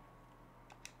 Stop.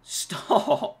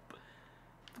 Stop.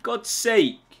 For God's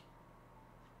sake.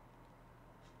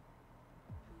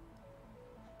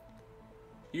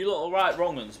 You lot are right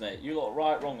wrong uns, mate. You lot are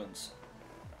right wrong uns.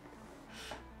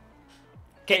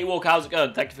 Katie Walker, how's it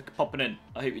going? Thank you for popping in.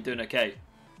 I hope you're doing okay.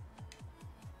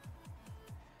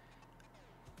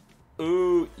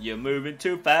 Ooh, you're moving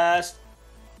too fast.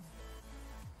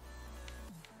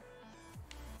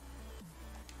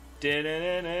 You're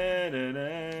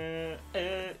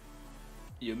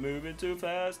moving too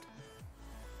fast.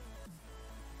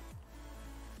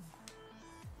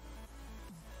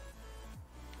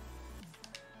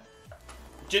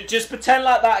 Just pretend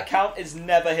like that account is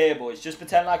never here, boys. Just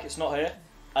pretend like it's not here,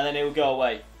 and then it will go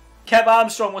away. Kev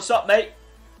Armstrong, what's up, mate?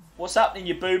 What's happening,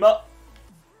 you boomer?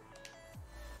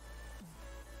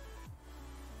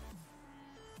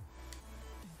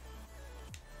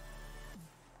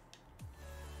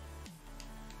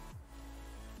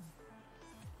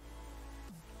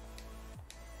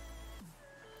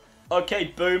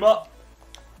 Okay, boomer.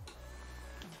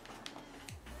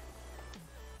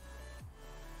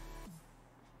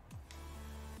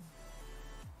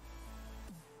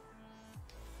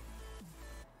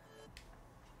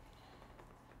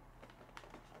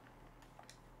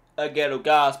 A ghetto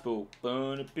gospel,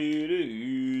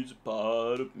 is a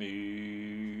part of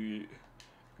me.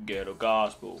 Ghetto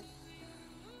gospel.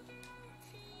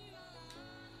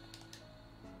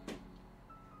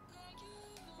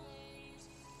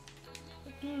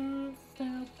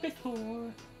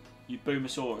 Before. You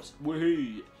boomosaurus.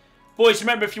 Woohoo. Boys,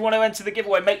 remember, if you want to enter the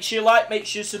giveaway, make sure you like, make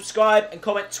sure you subscribe, and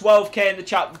comment 12k in the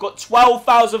chat. We've got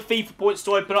 12,000 FIFA points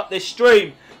to open up this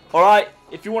stream. Alright?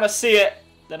 If you want to see it,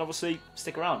 then obviously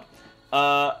stick around.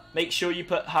 Make sure you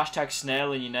put hashtag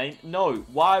snail in your name. No,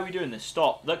 why are we doing this?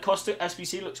 Stop. The Costa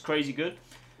SBC looks crazy good.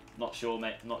 Not sure,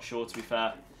 mate. Not sure, to be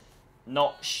fair.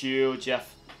 Not sure,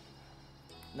 Jeff.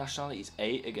 Nationality is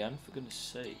 8 again, for goodness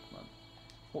sake, man.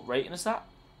 What rating is that?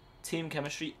 Team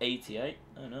chemistry 88.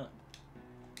 Oh no.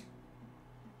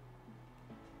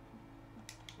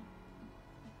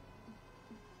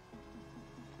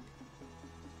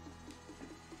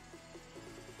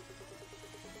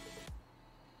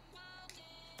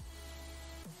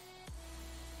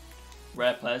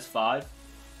 Rare players 5.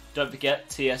 Don't forget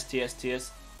TS.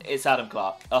 It's Adam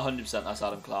Clarke. 100% that's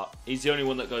Adam Clarke. He's the only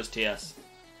one that goes TS.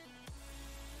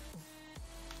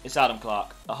 It's Adam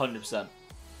Clarke. 100%.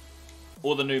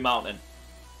 Or the new Mountain.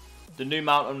 The new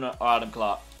Mountain or Adam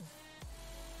Clarke.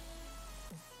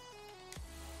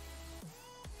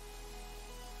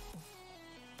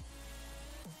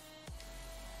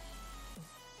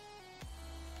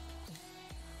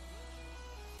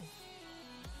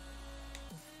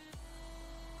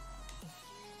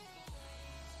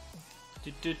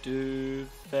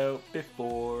 Felt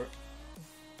before.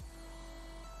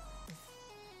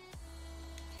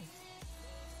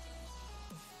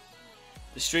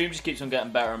 The stream just keeps on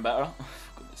getting better and better.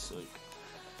 For goodness sake.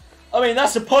 I mean,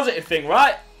 that's a positive thing,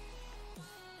 right?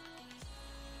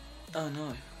 Oh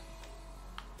no.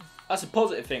 That's a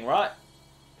positive thing, right?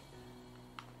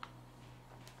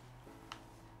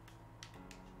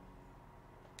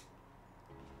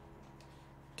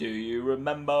 Do you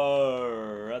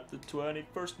remember at the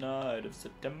 21st night of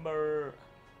September?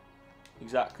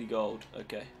 Exactly gold.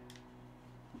 Okay.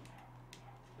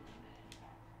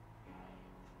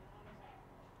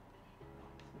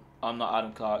 I'm not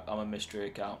Adam Clarke. I'm a mystery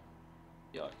account.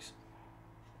 Yikes.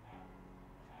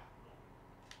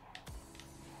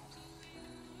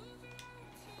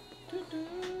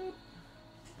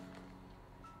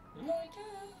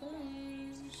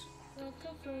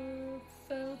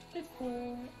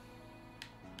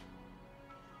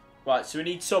 Right, so we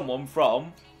need someone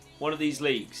from one of these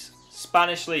leagues.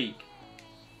 Spanish league.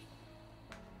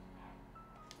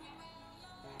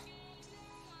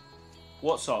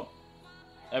 What song?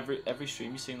 Every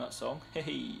stream you sing that song?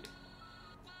 Hey.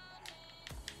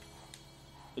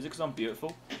 Is it because I'm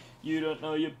beautiful? You don't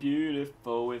know you're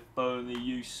beautiful. If only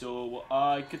you saw what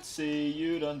I could see,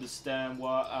 you'd understand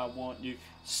why I want you.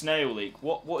 Snail League.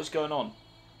 What is going on?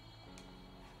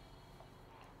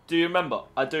 Do you remember?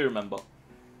 I do remember.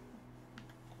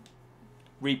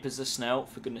 REAPERZz a snail,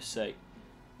 for goodness sake.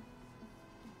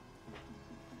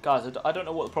 Guys, I don't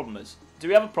know what the problem is. Do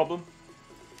we have a problem?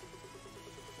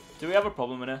 Do we have a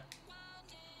problem in here?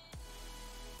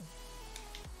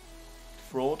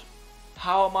 Fraud?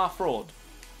 How am I fraud?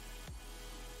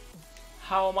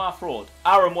 How am I fraud?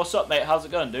 Aaron, what's up, mate? How's it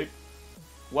going, dude?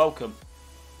 Welcome.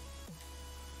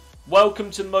 Welcome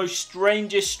to the most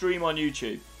strangest stream on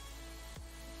YouTube.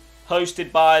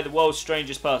 Hosted by the world's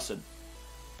strangest person.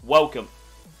 Welcome.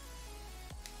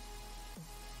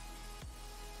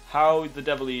 How the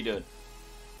devil are you doing?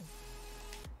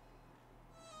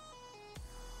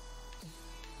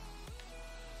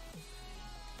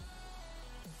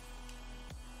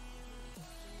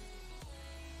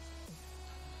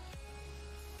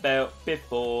 About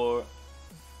before.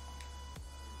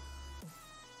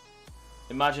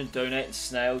 Imagine donating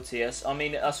snail TS. I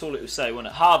mean, that's all it would say,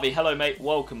 wouldn't it? Harvey, hello mate,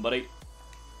 welcome buddy.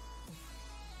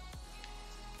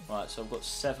 Right, so I've got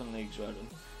 7 leagues running.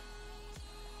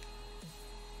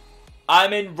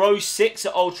 I'm in row 6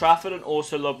 at Old Trafford and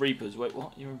also love REAPERZz. Wait,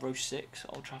 what? You're in row 6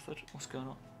 at Old Trafford? What's going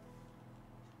on?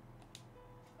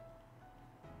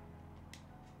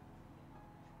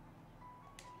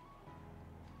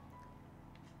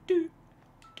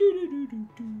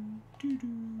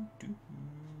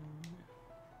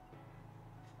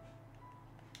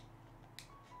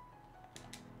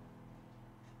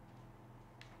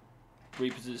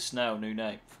 REAPERZz is a snail, new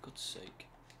name, for God's sake.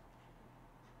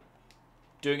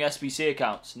 Doing SBC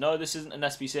accounts. No, this isn't an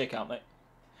SBC account, mate.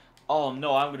 Oh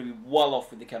no, I'm going to be well off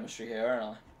with the chemistry here, aren't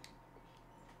I?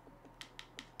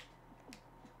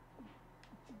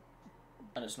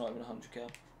 And it's not even 100k.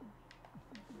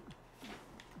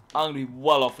 I'm going to be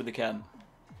well off with the chem.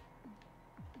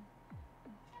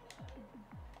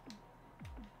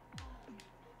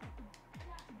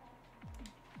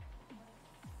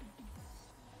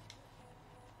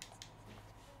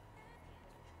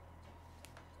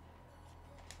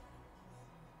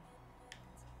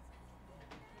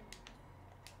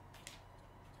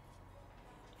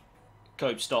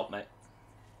 Code stop, mate.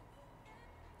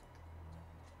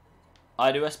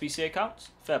 I do SBC accounts.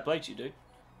 Fair play to you, dude.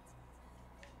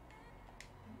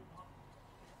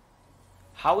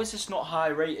 How is this not high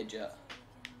rated yet?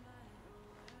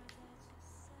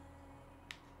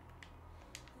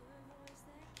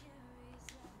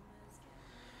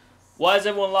 Why is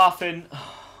everyone laughing?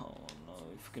 Oh no,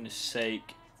 for goodness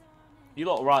sake. You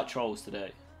lot are right trolls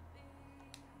today.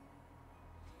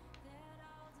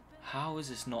 How is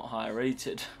this not high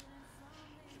rated?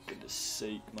 For goodness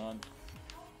sake, man.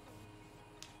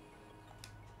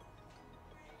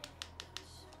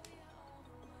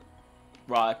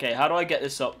 Right, okay, how do I get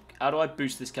this up? How do I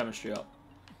boost this chemistry up?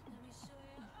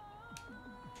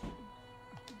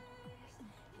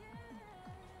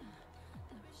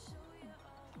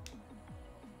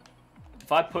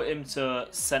 If I put him to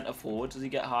centre forward, does he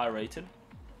get higher rated?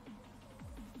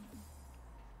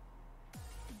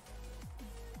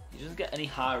 He doesn't get any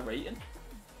higher rating.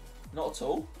 Not at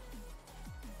all.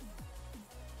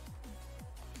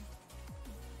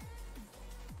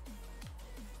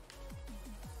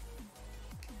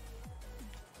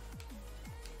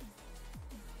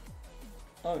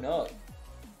 Oh no.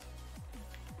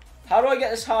 How do I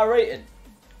get this higher rating?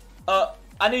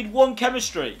 I need 1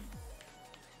 chemistry.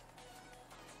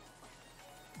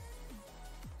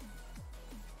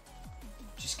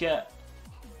 Just get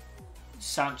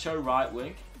Sancho right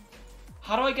wing.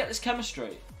 How do I get this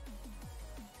chemistry?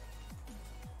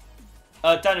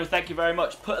 Daniel, thank you very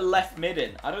much. Put a left mid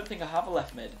in. I don't think I have a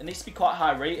left mid. It needs to be quite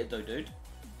high rated though, dude.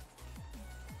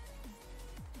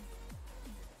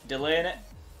 Delaying it.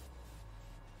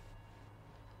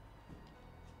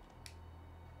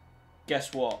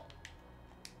 Guess what?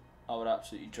 I would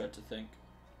absolutely dread to think.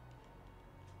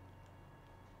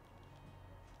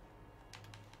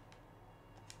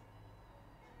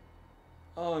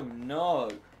 Oh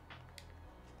no.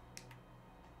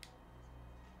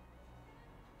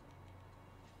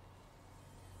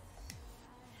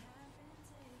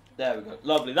 There we go.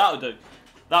 Lovely. That'll do.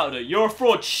 That'll do. You're a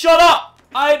fraud. Shut up!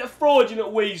 I ain't a fraud, you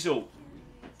little weasel.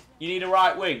 You need a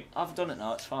right wing. I've done it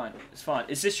now. It's fine. It's fine.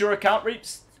 Is this your account,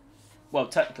 Reaps? Well,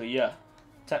 technically, yeah.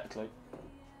 Technically.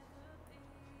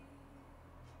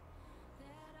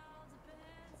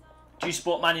 Do you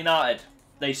support Man United?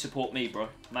 They support me, bro.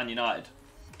 Man United.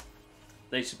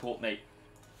 They support me.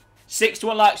 6 to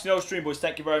 1 likes, no stream, boys.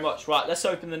 Thank you very much. Right, let's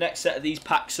open the next set of these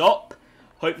packs up.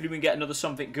 Hopefully we can get another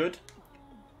something good.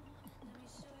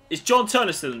 Is John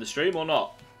Turner still in the stream or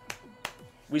not?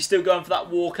 We still going for that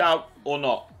walkout or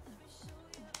not?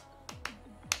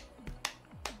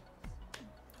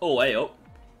 Oh, hey up.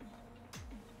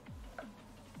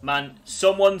 Man,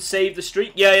 someone saved the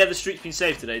streak? Yeah, the streak's been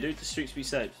saved today, dude. The streak's been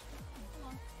saved.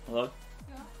 Hello?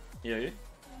 Yeah, you?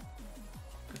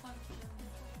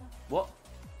 What?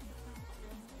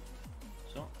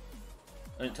 So?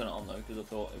 I didn't turn it on though, because I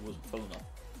thought it wasn't full enough.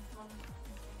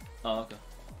 Oh, okay.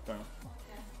 Fair enough.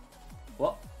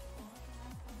 What?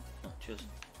 Oh, cheers.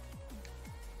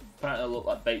 Apparently I look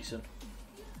like Bateson.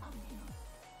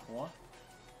 Why?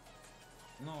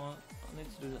 No, I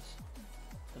need to do this.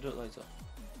 I'll do it later.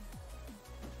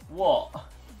 What?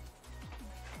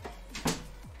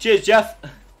 Cheers, Jeff.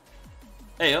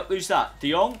 Hey, who's that? De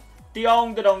Jong? De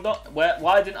Jong, De Jong,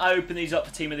 Why didn't I open these up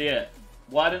for Team of the Year?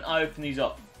 Why didn't I open these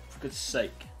up? For goodness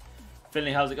sake.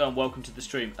 Finley, how's it going? Welcome to the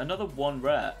stream. Another 1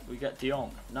 rare. We get De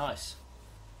Jong. Nice.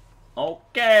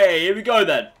 Okay, here we go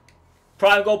then.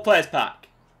 Prime Gold Players Pack.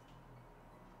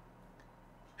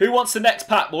 Who wants the next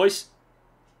pack, boys?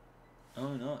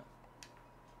 Oh, no.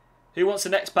 Who wants the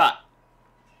next pack?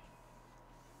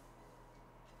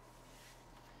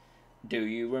 Do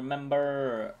you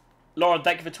remember? Lauren,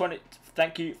 thank you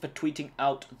for tweeting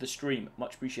out the stream.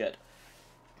 Much appreciated.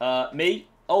 Me?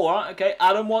 Oh, alright, okay.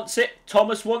 Adam wants it.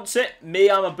 Thomas wants it. Me,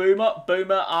 I'm a boomer.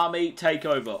 Boomer, army, take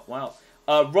over. Wow.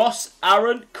 Ross,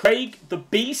 Aaron, Craig, the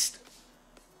Beast.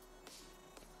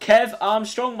 Kev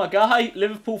Armstrong, my guy.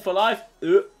 Liverpool for life.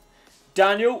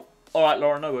 Daniel. Alright,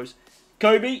 Lauren, no worries.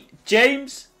 Kobe,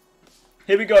 James.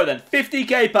 Here we go then.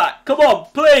 50k pack. Come on,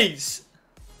 please.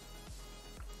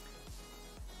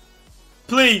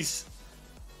 Please.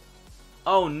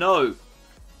 Oh no.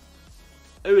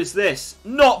 Who is this?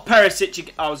 Not Perisic,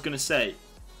 I was going to say.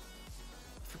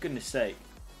 For goodness sake.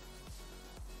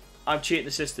 I'm cheating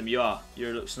the system. You are. You're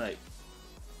a little snake.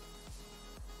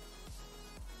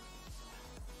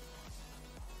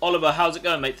 Oliver, how's it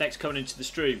going, mate? Thanks for coming into the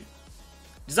stream.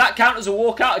 Does that count as a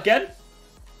walkout again?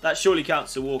 That surely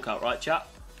counts as a walkout, right, chat?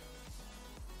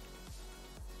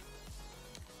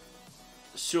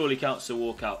 Surely counts as a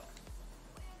walkout.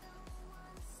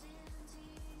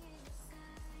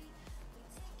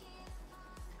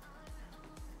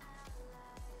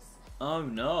 Oh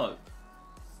no.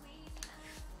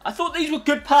 I thought these were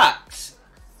good packs.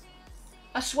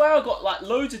 I swear I got like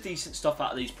loads of decent stuff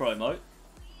out of these promo.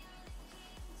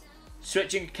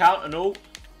 Switching account and all.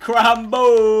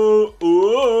 Crambo!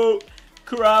 Ooh!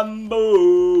 Crambo!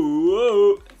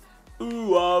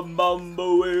 Ooh, I'm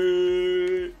Bumbo!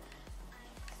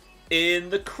 In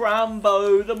the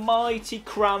Crambo, the mighty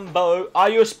Crambo. Are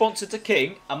you a sponsor to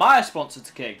King? Am I a sponsor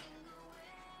to King?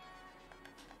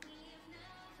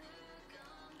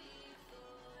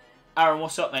 Aaron,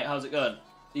 what's up, mate? How's it going?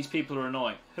 These people are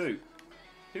annoying. Who?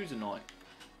 Who's annoying?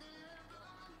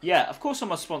 Yeah, of course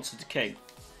I'm a sponsor to King.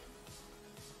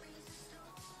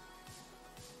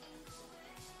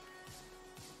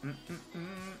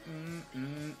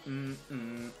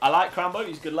 I like Crambo.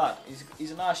 He's a good lad.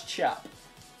 He's a nice chap.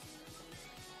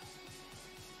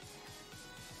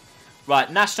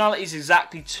 Right, nationalities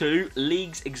exactly 2.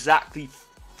 Leagues exactly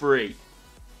 3.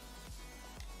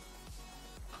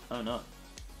 Oh no.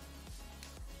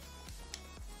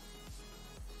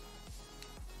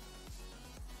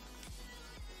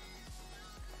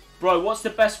 Bro, what's the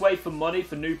best way for money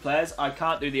for new players? I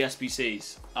can't do the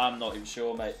SBCs. I'm not even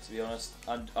sure, mate, to be honest.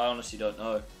 I honestly don't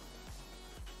know.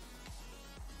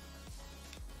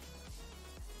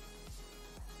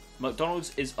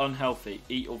 McDonald's is unhealthy.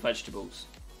 Eat all vegetables.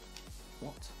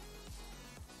 What?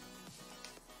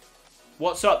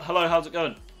 What's up? Hello, how's it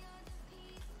going?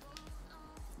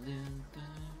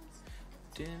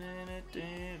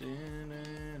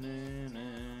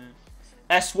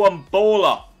 S1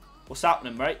 Baller. What's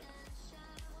happening, mate?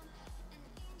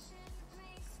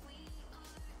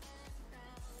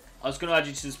 I was going to add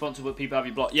you to the sponsor, but people have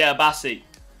you blocked. Yeah, Abassi.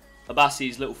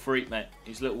 Abassi's a little freak, mate.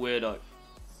 He's a little weirdo.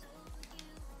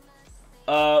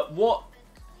 What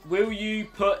will you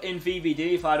put in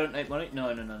VVD if I don't make money?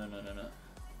 No.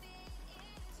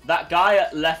 That guy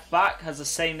at left back has the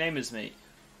same name as me.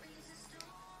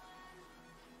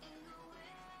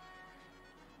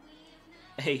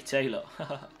 Hey, Taylor.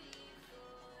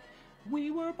 We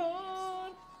were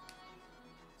born.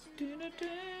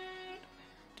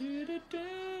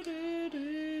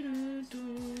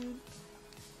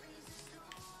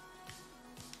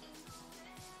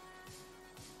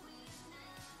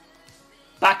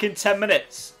 Back in 10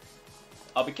 minutes.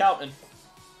 I'll be counting.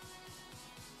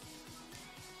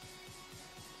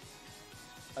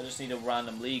 I just need a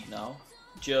random league now.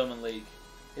 German league.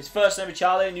 His first name is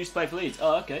Charlie and used to play for Leeds.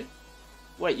 Oh, okay.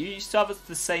 Wait, you used to have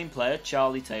the same player,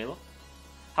 Charlie Taylor?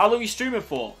 How long are you streaming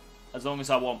for? As long as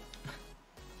I want.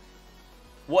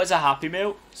 What is a happy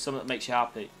meal? Something that makes you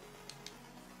happy.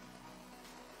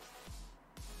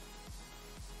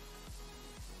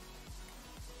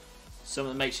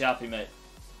 Something that makes you happy, mate.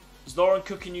 Is Lauren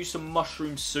cooking you some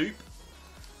mushroom soup?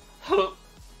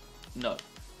 No.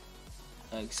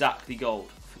 Exactly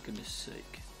gold, for goodness sake.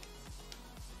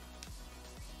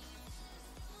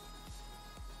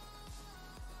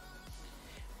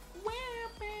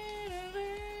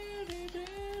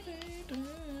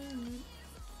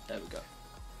 There we go.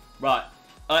 Right.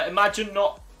 Imagine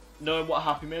not knowing what a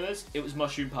happy meal is. It was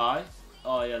mushroom pie.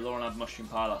 Oh yeah, Lauren had mushroom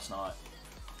pie last night.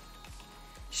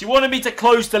 She wanted me to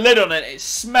close the lid on it. It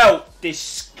smelled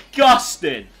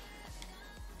disgusting.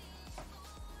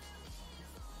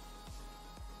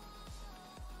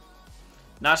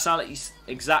 Nationality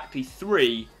exactly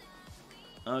 3.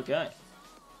 Okay.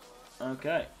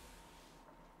 Okay.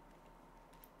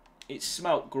 It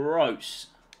smelled gross.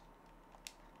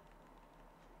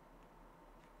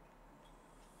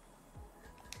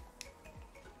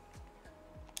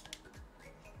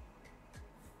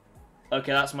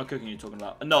 Okay, that's my cooking you're talking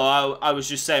about. No, I was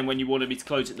just saying when you wanted me to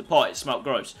close it the pot, it smelled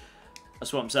gross.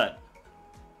 That's what I'm saying.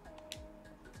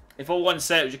 If I wanted to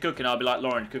say it was your cooking, I'd be like,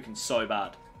 Lauren, your cooking's so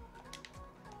bad.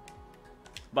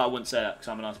 But I wouldn't say that because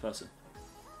I'm a nice person.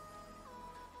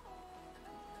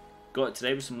 Got it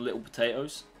today with some little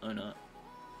potatoes. Oh no.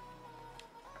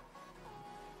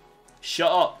 Shut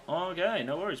up. Okay,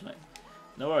 no worries, mate.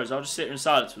 No worries, I'll just sit here in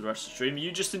silence for the rest of the stream.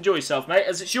 You just enjoy yourself, mate,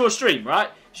 as it's your stream, right?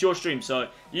 It's your stream, so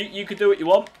you can do what you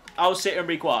want. I'll sit here and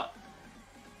be quiet.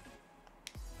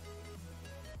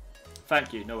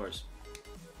 Thank you, no worries.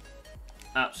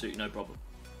 Absolutely no problem.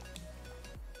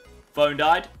 Phone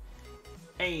died.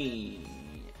 Hey.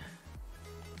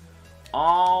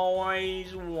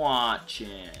 Always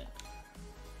watching.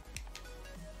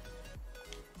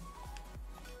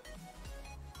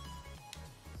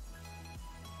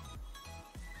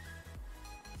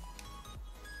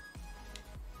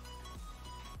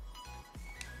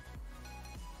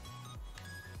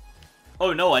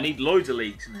 Oh no, I need loads of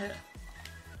leagues in here.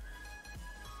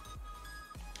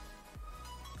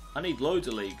 I need loads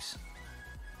of leagues.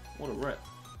 What a rip.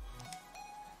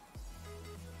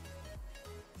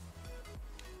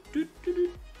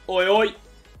 Oi oi.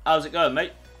 How's it going,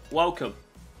 mate? Welcome.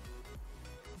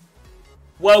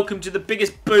 Welcome to the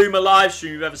biggest boomer live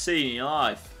stream you've ever seen in your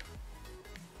life.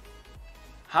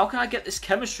 How can I get this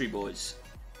chemistry, boys?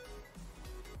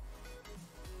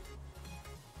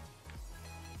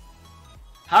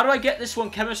 How do I get this one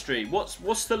chemistry?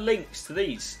 What's the links to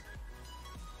these?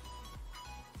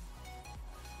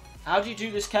 How do you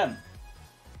do this chem?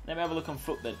 Let me have a look on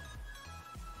Footbin.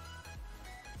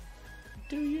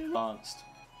 Do you advanced?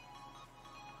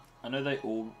 I know they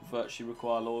all virtually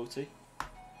require loyalty.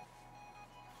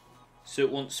 So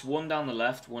it wants one down the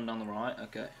left, one down the right.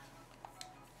 Okay.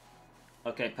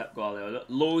 Okay, Pep Guardiola.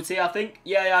 Loyalty, I think.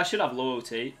 Yeah, I should have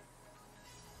loyalty.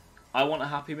 I want a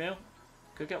Happy Meal.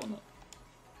 Go get one.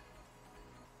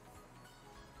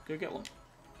 Go get one.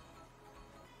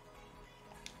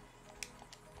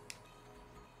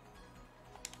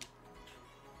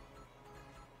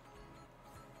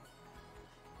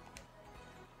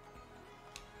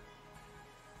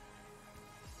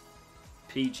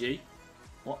 PG.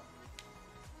 What?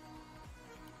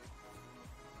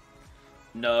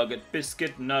 Nugget,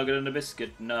 biscuit, nugget and a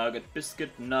biscuit, nugget,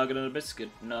 biscuit, nugget and a biscuit,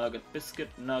 nugget, biscuit,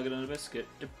 nugget and a biscuit.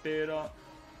 Dip it up.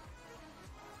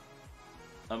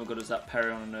 Oh my god, is that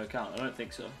Perry on a no account? I don't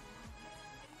think so.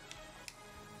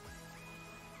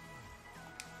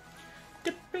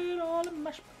 Dip it all and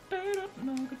mash potato,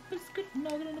 nugget, biscuit,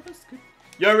 nugget and a biscuit.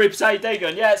 Yo, REAPERZz, how you day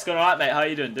going? Yeah, it's going alright, mate. How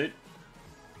you doing, dude?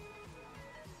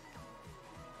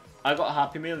 I got a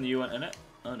Happy Meal and you weren't in it?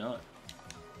 Oh no.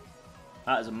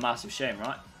 That is a massive shame,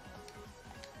 right?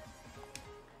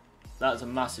 That is a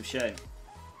massive shame.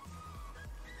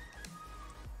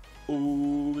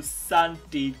 Ooh,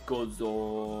 Santi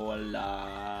Cozzola.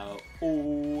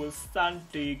 Ooh,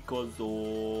 Santi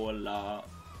Cozzola.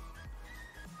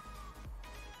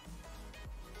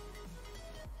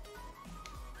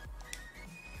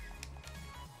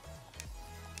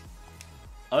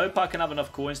 I hope I can have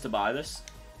enough coins to buy this.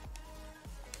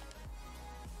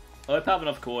 I hope I have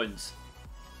enough coins.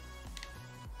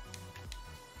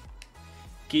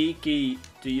 Kiki,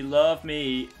 do you love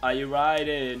me? Are you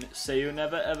riding? Say you'll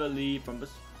never ever leave from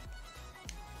this.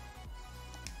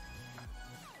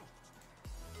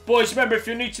 Boys, remember, if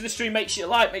you're new to the stream, make sure you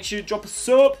like, make sure you drop a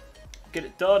sub. Get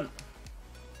it done.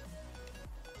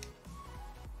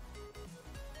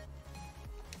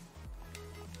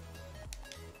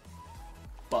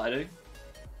 But I do.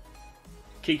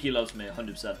 Kiki loves me,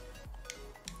 100%.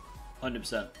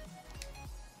 100%.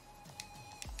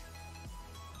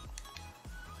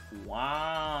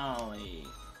 Wow.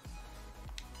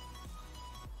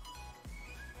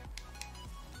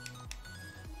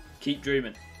 Keep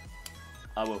dreaming.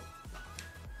 I will.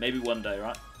 Maybe one day,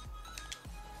 right?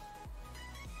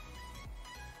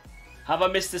 Have I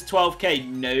missed this 12k?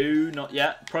 No, not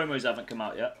yet. Promos haven't come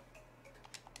out yet.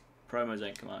 Promos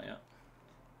ain't come out yet.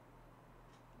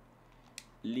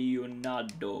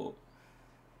 Leonardo.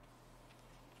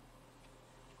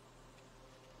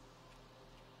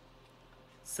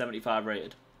 $75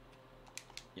 rated.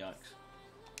 Yikes.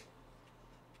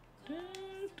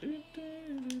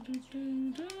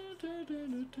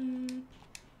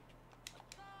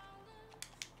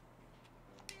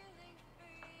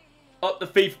 Up the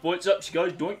FIFA points, up she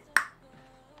goes, doink.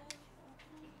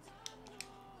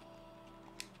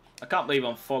 I can't believe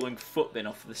I'm following Footbin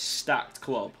off the stacked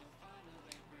club.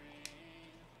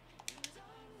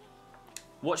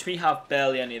 Watch me have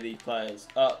barely any of these players.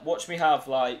 Watch me have,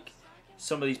 like,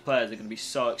 some of these players are going to be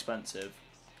so expensive.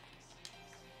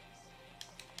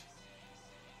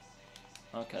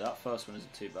 Okay, that first one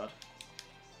isn't too bad.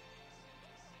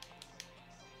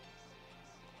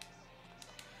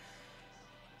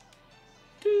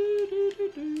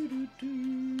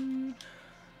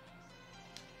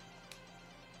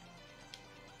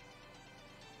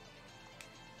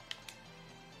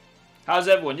 How's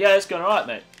everyone? Yeah, it's going alright,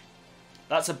 mate.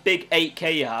 That's a big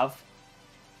 8k you have.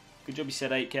 Good job you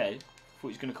said 8k. Thought he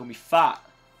was going to call me fat.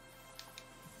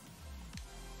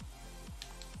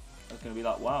 I was going to be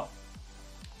like, wow.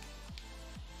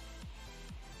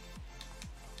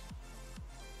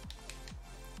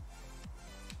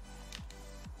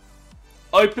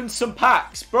 Open some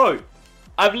packs. Bro,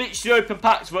 I've literally opened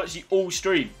packs virtually all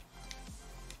stream.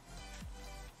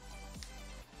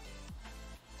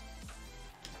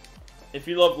 If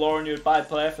you love Lauren, you would buy a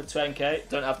player for 10k.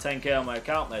 Don't have 10k on my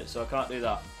account, mate, so I can't do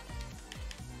that.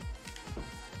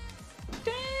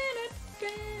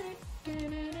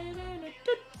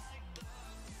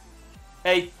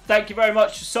 Hey, thank you very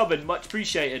much for subbing. Much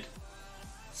appreciated.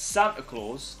 Santa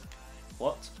Claus.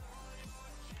 What?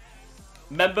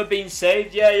 Member being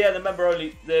saved? Yeah,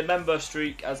 the member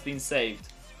streak has been saved.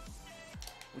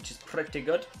 Which is pretty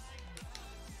good.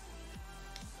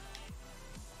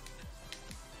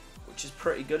 Which is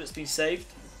pretty good, it's been saved.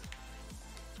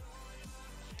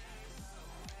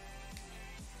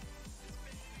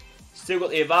 Still got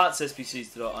the advanced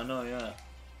SPCs to do. I know, yeah.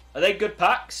 Are they good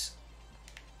packs?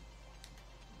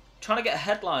 Trying to get a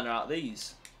headliner out of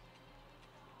these.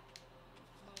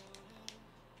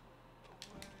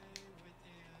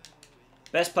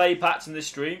 Best player packs in this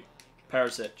stream,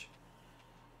 Perisic.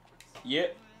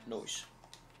 Yep, nice.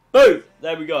 Boom!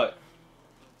 There we go.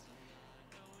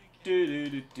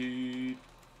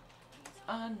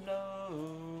 I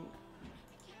know.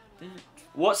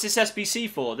 What's this SBC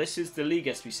for? This is the league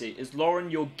SBC. Is Lauren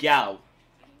your gal?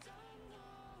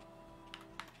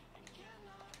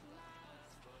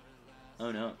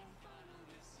 Oh no.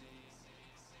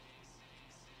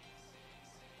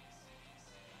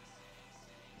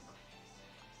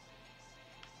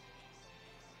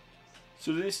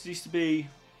 So this used to be...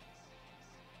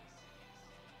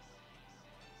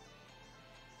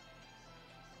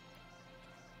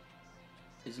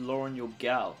 Is Lauren your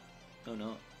gal? Oh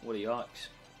no, what are you asks?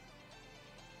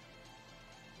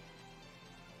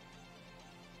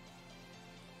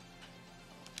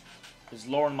 Is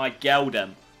Lauren my gal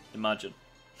then? Imagine.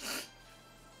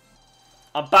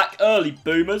 I'm back early,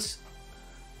 boomers.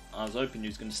 I was hoping you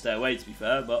was going to stay away, to be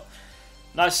fair, but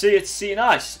nice to see you,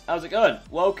 nice. How's it going?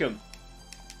 Welcome.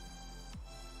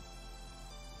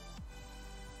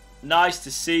 Nice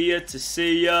to see you,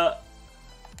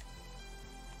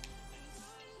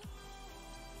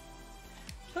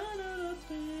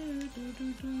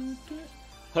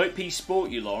 Hope he sport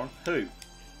you, Lauren. Who?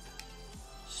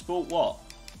 Sport what?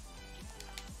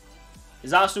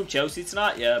 Is Arsenal Chelsea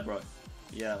tonight? Yeah, bro.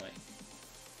 Yeah, mate.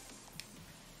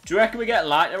 Do you reckon we get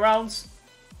lightning rounds?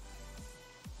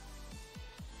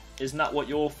 Isn't that what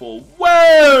you're for?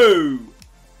 Whoa!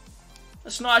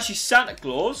 That's not actually Santa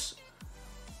Claus.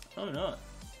 Oh no.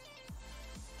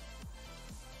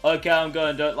 Okay, I'm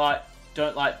going. Don't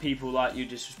like people like you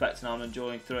disrespecting. I'm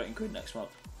enjoying 13 quid next month.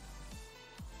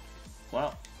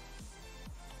 Well.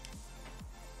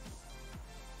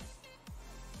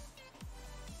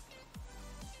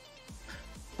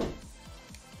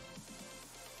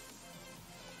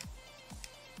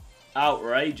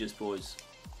 Outrageous, boys.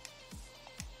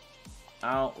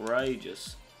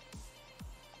 Outrageous.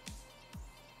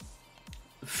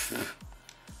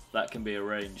 That can be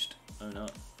arranged. Oh no.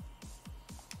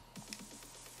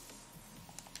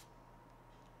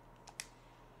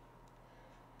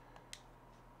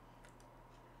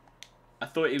 I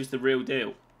thought he was the real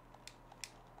deal.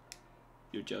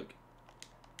 You're joking.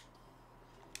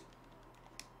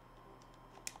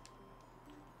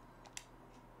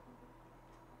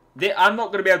 I'm not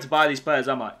going to be able to buy these players,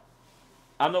 am I?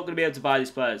 I'm not going to be able to buy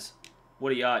these players.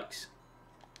 What a yikes.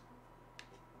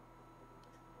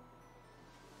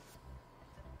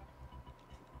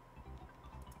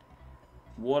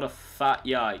 What a fat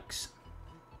yikes.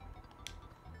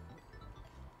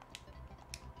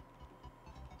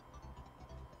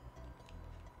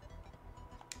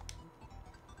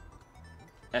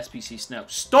 SBC Snell.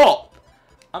 Stop!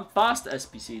 I'm fast at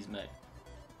SBCs, mate.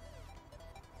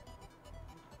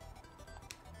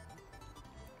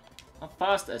 I'm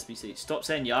fast at SBC. Stop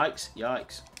saying yikes.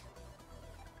 Yikes.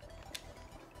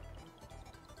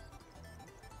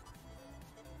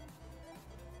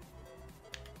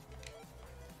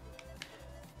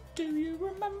 Do you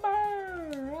remember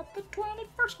at the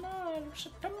 21st night of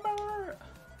September?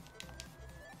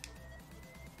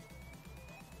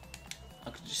 I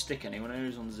could just stick anyone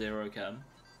who's on 0 cam.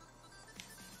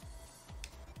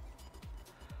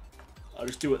 I'll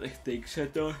just do what they think,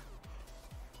 said though.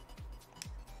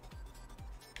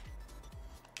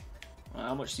 Right,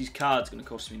 how much are these cards going to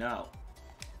cost me now?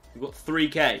 We've got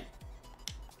 3k.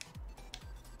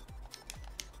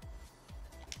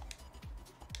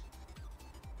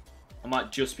 I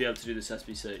might just be able to do this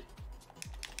SBC.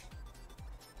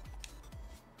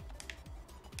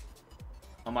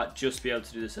 I might just be able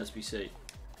to do this SBC.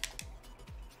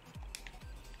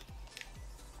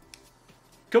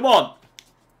 Come on!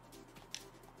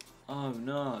 Oh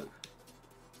no.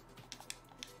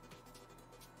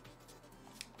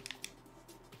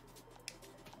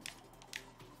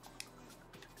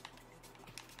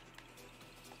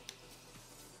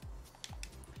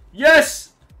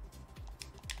 Yes!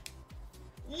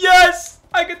 Yes!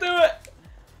 I can do it!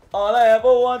 All I ever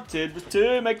wanted was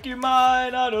to make you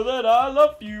mine. I know that I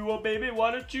love you. Oh baby,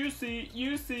 why don't you see?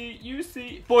 You see, you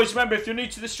see. Boys, remember, if you're new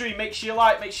to the stream, make sure you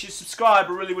like, make sure you subscribe. I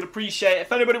really would appreciate it.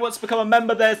 If anybody wants to become a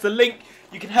member, there's the link.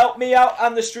 You can help me out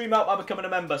and the stream out by becoming a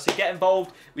member. So get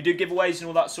involved. We do giveaways and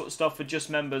all that sort of stuff for just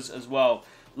members as well.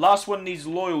 Last one needs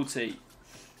loyalty.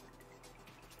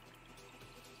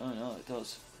 Oh no, it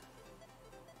does.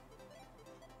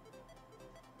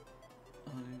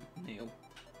 Oh, Neil.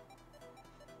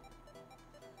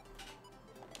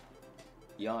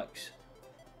 Yikes.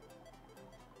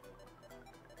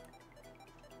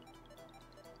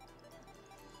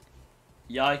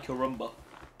 Yike-a-rumba.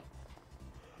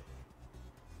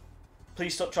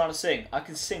 Please stop trying to sing. I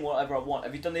can sing whatever I want.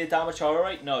 Have you done the Adama Chara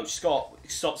rate? No, Scott,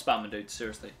 stop spamming, dude.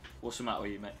 Seriously. What's the matter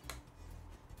with you, mate?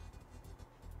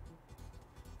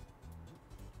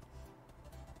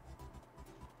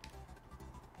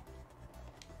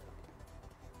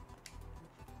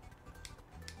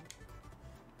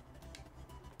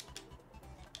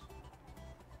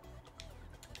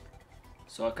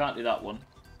 So I can't do that one.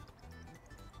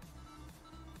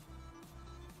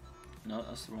 No,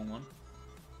 that's the wrong one.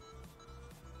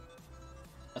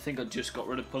 I think I just got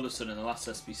rid of Pullerson in the last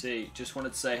SBC. Just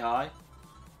wanted to say hi.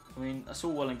 I mean, that's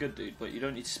all well and good, dude, but you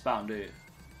don't need to spam, do you?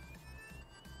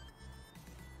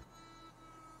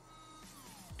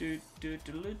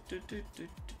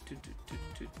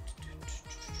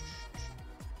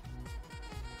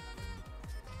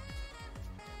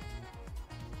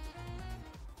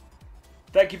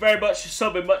 Thank you very much for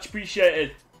subbing, much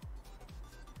appreciated.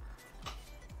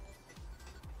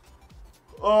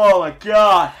 Oh my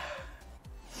god.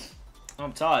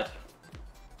 I'm tired.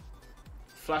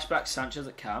 Flashback Sanchez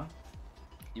at cam.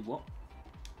 You what?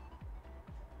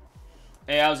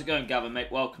 Hey, how's it going, Gavin, mate?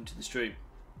 Welcome to the stream.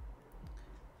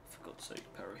 For God's sake,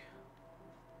 Perry.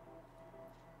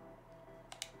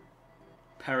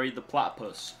 Perry the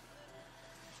platypus.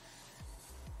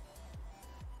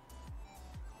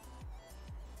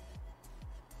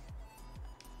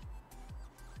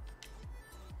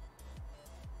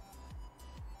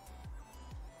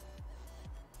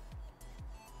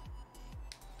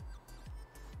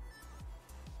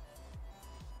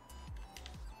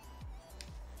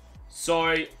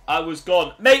 Sorry, I was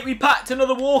gone. Mate, we packed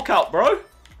another walkout, bro.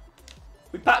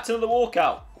 We packed another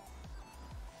walkout.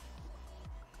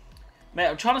 Mate,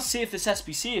 I'm trying to see if this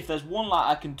SBC, if there's one like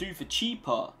I can do for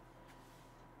cheaper.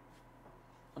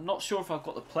 I'm not sure if I've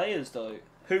got the players, though.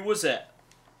 Who was it?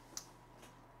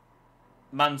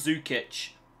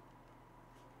 Mandzukic.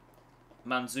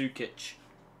 Mandzukic.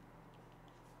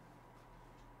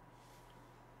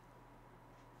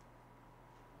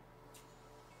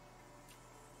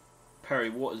 Perry,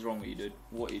 what is wrong with you, dude?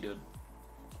 What are you doing?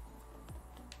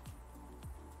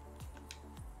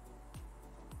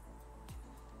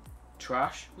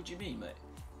 Trash? What do you mean, mate?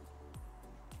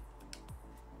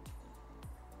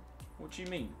 What do you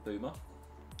mean, boomer?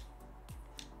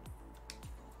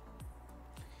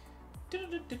 Do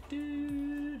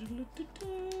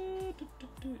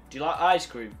you like ice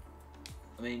cream?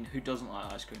 I mean, who doesn't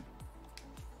like ice cream?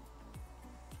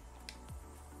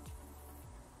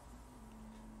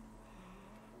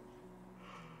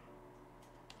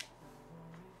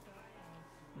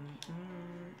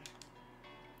 Mm-hmm.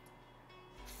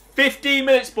 15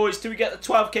 minutes, boys, till we get the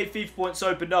 12k FIFA points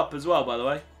opened up as well, by the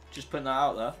way. Just putting that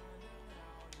out there.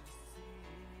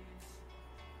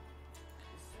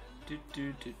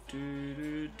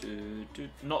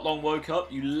 Not long woke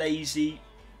up, you lazy.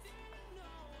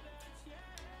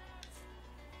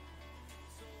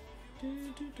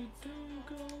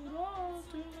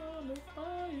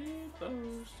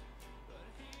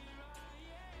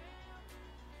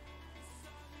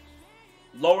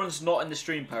 Lauren's not in the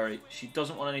stream, Perry. She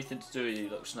doesn't want anything to do with you,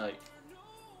 little snake.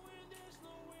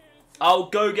 I'll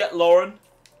go get Lauren.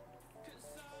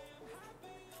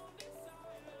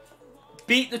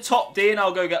 Beat the top D and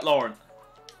I'll go get Lauren.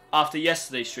 After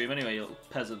yesterday's stream, anyway, you little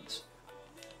peasants.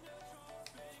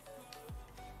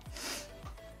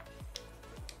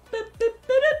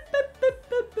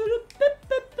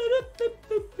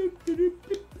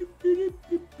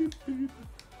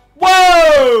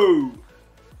 Whoa!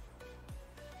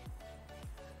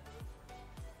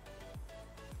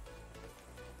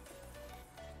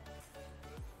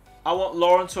 I want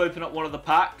Lauren to open up one of the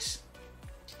packs.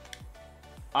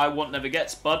 I want never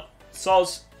gets, bud.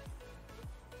 Soz.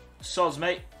 Soz,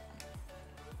 mate.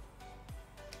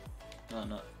 Oh,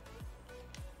 no.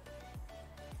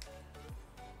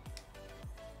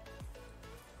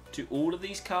 Do all of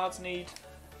these cards need?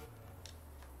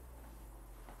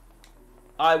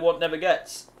 I want never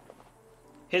gets.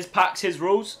 His packs, his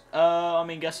rules. I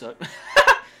mean, guess so.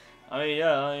 I mean,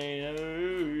 yeah. I mean,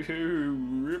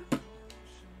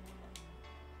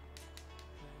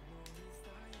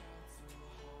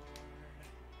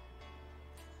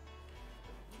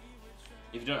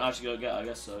 if you don't actually go get, I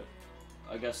guess so.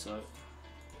 I guess so.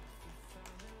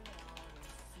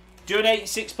 Do an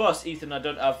 86 plus, Ethan. I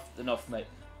don't have enough, mate.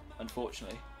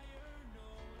 Unfortunately.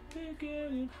 We're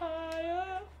getting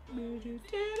higher, but you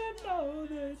didn't know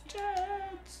the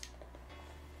chance.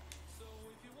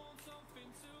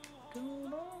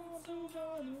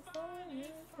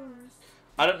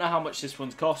 I don't know how much this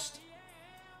one's cost.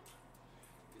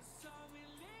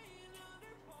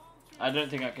 I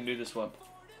don't think I can do this one.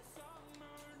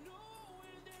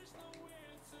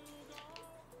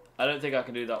 I don't think I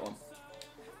can do that one.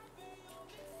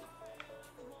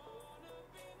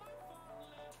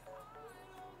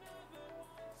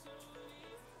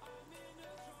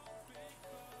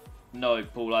 No,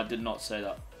 Paul, I did not say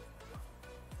that.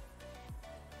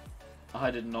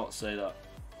 I did not say that.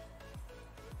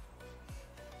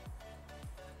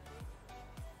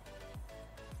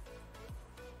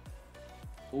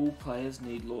 All players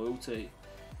need loyalty.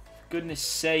 For goodness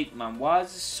sake, man, why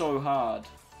is this so hard?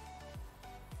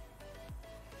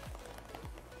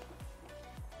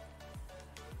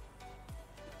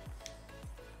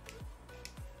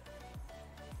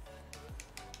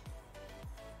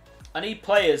 I need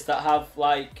players that have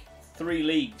like 3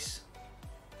 leagues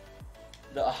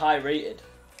that are high rated. For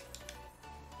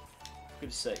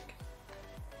goodness sake.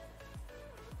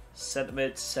 Centre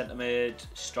mid,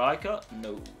 striker?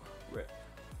 No. Rip.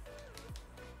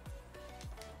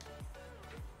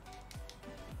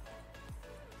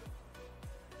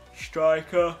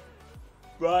 Striker,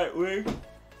 right wing.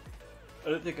 I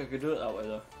don't think I could do it that way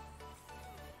though.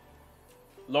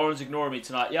 Lauren's ignoring me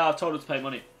tonight. Yeah, I've told her to pay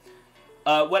money.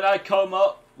 When I come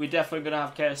up, we're definitely going to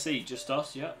have KSC. Just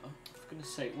us, yeah? Oh, for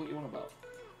goodness sake, what you on about?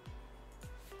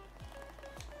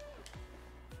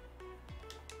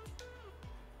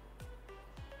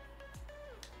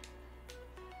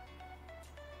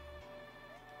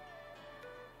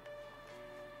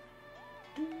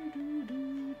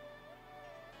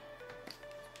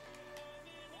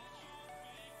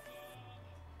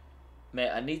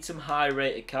 Mate, I need some high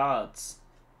rated cards.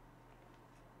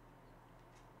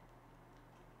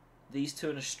 These two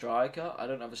and a striker? I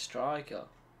don't have a striker.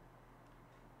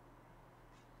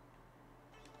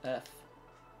 F.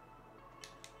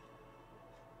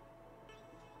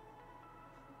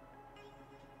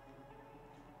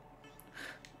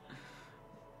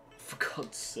 For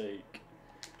God's sake.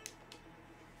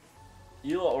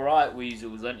 You lot are right,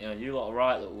 weasels, aren't you? You lot are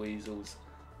right, little weasels.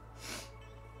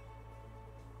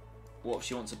 What if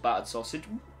she wants a battered sausage?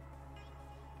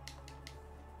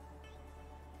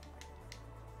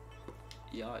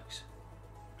 Yikes.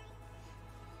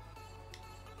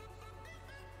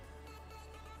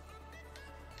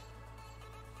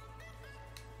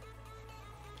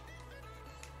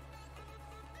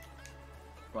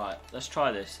 Right, let's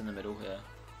try this in the middle here.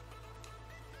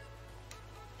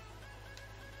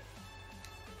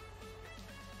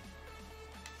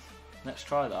 Let's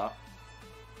try that.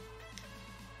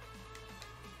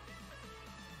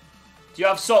 Do you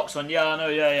have socks on? Yeah, I know,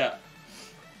 yeah.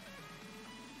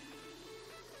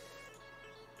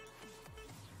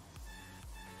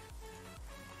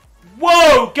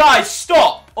 Whoa, guys,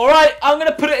 stop! Alright, I'm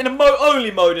going to put it in emote only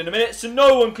mode in a minute so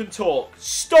no one can talk.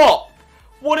 Stop!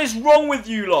 What is wrong with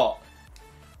you lot?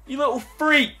 You little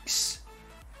freaks.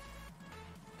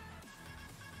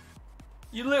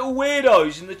 You little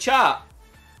weirdos in the chat.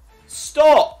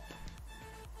 Stop!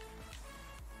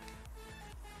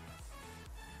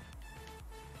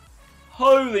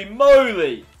 Holy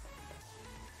moly!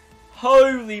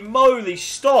 Holy moly,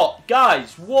 stop!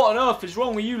 Guys, what on earth is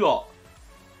wrong with you lot?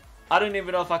 I don't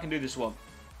even know if I can do this one.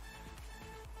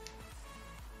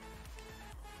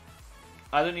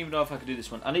 I don't even know if I can do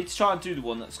this one. I need to try and do the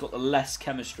one that's got the less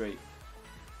chemistry.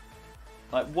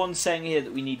 Like, one saying here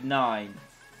that we need 9.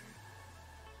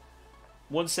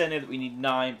 One saying here that we need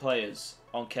 9 players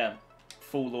on chem.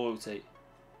 Full loyalty.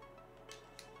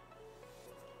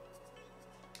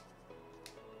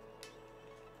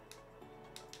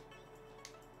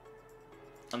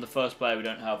 And the first player we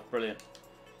don't have. Brilliant.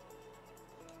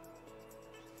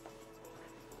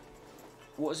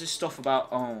 What is this stuff about?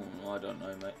 Oh, I don't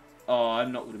know, mate. Oh,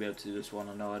 I'm not going to be able to do this one.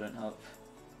 I know I don't have.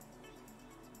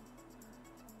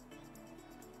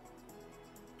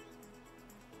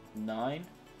 Nine.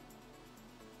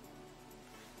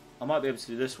 I might be able to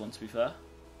do this one, to be fair.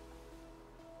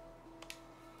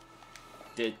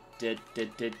 Did.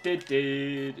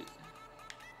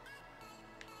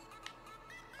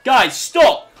 Guys,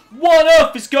 stop! What on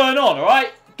earth is going on,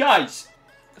 alright? Guys,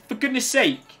 for goodness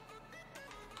sake.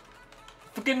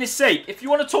 For goodness sake, if you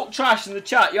want to talk trash in the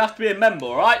chat, you have to be a member,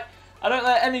 alright? I don't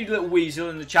let any little weasel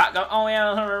in the chat go, oh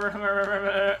yeah, do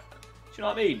you know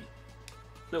what I mean?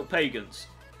 Little pagans.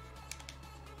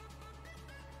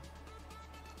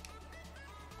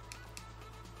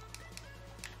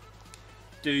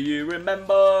 Do you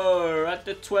remember at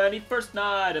the 21st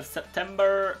night of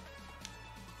September?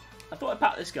 I thought I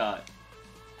packed this guy.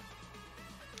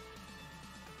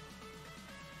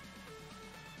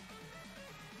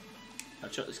 I'll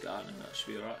chuck this guy and that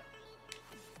should be alright.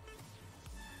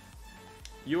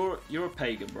 You're a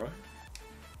pagan, bro.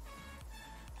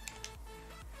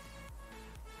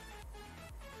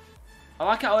 I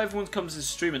like how everyone comes to the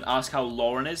stream and asks how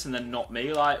Lauren is and then not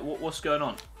me. Like, what's going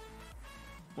on?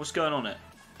 What's going on here?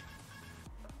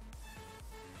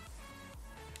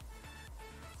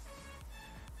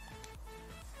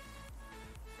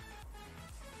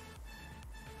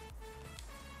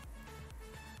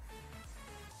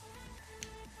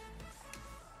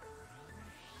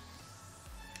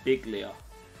 Biglia.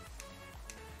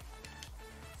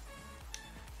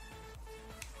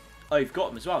 Oh, you've got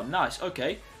them as well. Nice.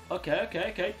 Okay.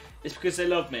 Okay. It's because they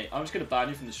love me. I'm just going to ban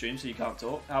you from the stream so you can't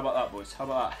talk. How about that, boys? How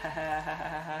about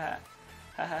that?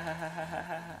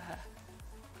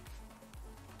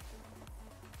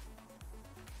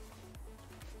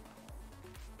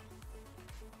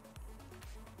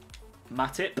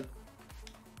 Matip.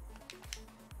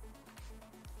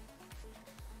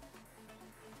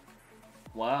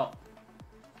 Wow.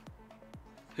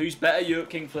 Who's better, you at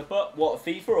KINGFLIPPER? What, at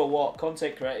FIFA or what?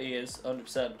 Content creator he is,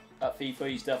 100%. At FIFA,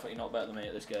 he's definitely not better than me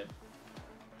at this game.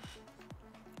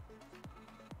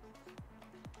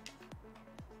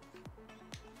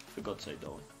 For God's sake,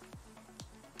 Darwin.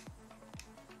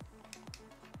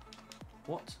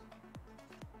 What?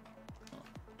 Oh.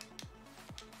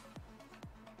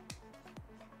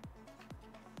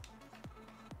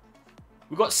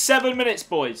 We've got 7 minutes,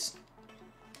 boys.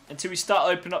 Until we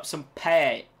start opening up some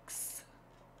packs.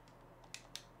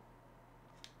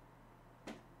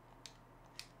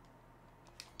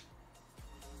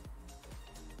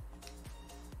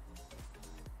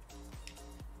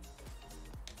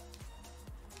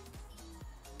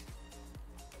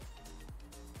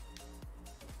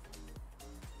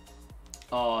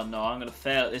 Oh no, I'm gonna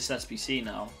fail at this SBC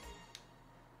now.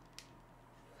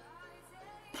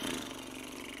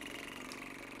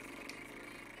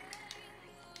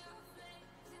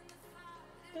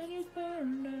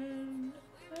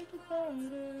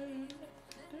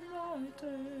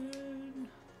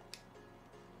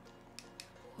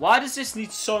 Why does this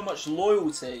need so much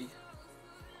loyalty?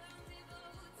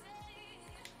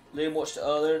 Liam watched it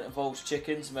earlier and it involves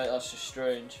chickens, mate, that's just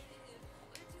strange.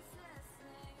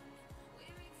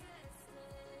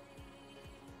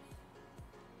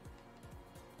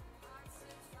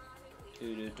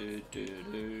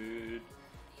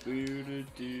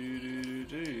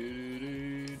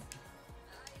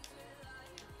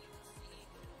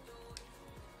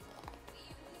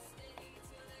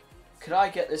 Could I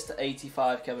get this to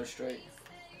 85 chemistry?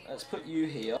 Let's put you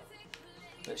here.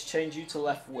 Let's change you to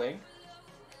left wing.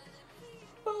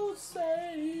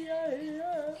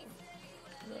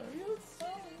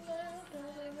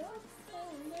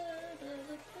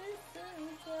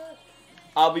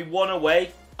 I'll be one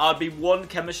away. I'll be one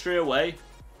chemistry away.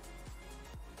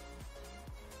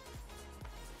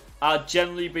 I'll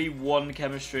generally be one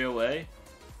chemistry away.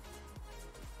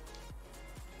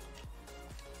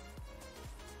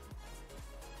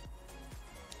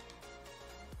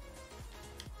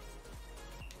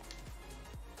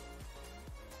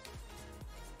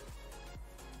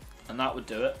 And that would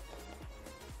do it.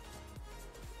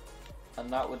 And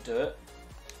that would do it.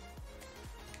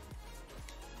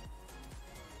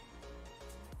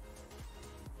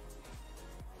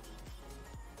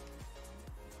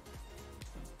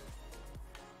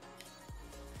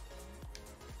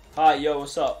 Hi, yo,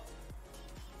 what's up?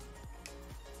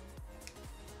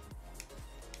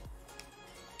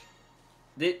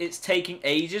 It's taking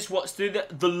ages. What's through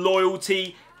the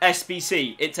loyalty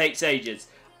SBC? It takes ages.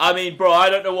 I mean, bro, I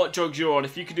don't know what drugs you're on.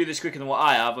 If you could do this quicker than what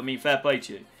I have, I mean, fair play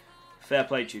to you. Fair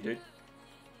play to you,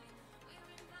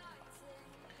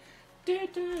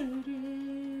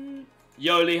 dude.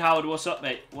 Yo, Lee Howard, what's up,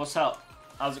 mate? What's up?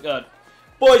 How's it going?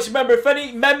 Boys, remember, if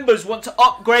any members want to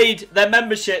upgrade their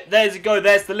membership, there's a go.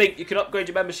 There's the link. You can upgrade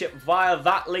your membership via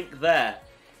that link there.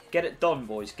 Get it done,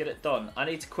 boys. Get it done. I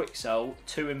need to quick sell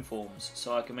 2 informs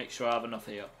so I can make sure I have enough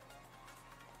here.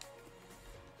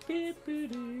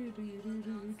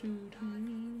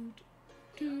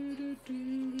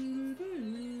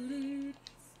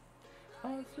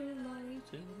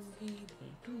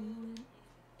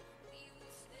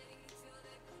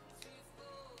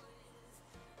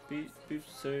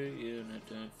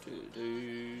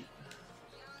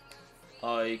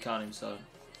 Oh, he can't himself.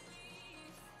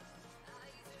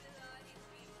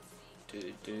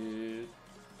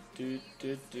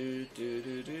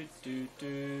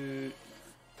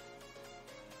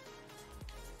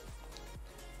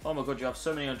 Oh my god, you have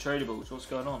so many untradables. What's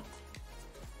going on?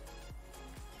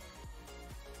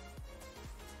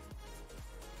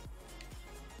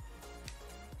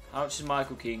 How much is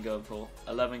Michael Keane going for?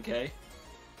 11k?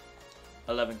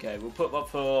 11k. We'll put him up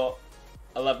for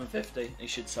 11.50. He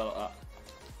should sell at that.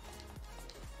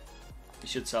 He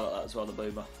should sell at that as well, the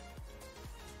boomer.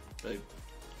 Boom.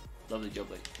 Lovely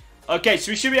jubbly. Okay,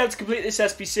 so we should be able to complete this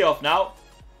SBC off now.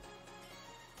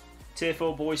 Tier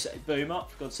 4 boys boomer,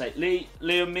 for God's sake.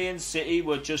 Liam, me and City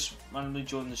were just randomly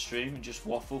join the stream and just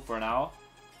waffle for an hour.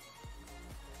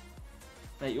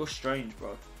 Mate, you're strange,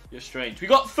 bro. You're strange. We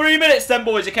got 3 minutes then,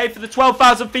 boys, okay, for the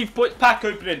 12,000 FIFA points pack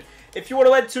opening. If you want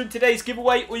to enter in today's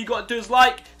giveaway, all you got to do is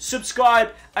like,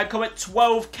 subscribe, and comment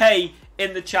 12k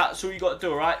in the chat. That's all you got to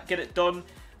do, alright? Get it done.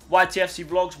 YTFC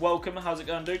Vlogs, welcome. How's it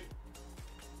going, dude?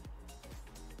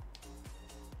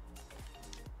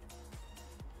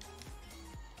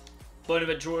 Point of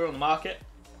a drawer on the market.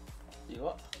 You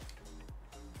what?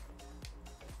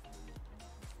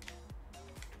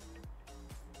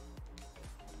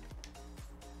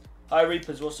 Hi,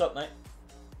 Reapers. What's up, mate?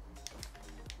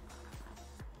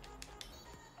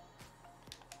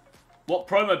 What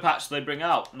promo patch do they bring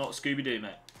out? Not Scooby-Doo,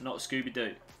 mate. Not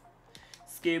Scooby-Doo.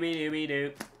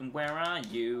 Scooby-Dooby-Doo, where are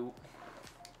you?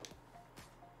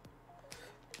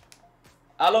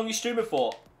 How long you streaming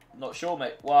for? Not sure,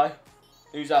 mate. Why?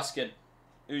 Who's asking?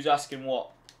 Who's asking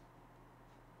what?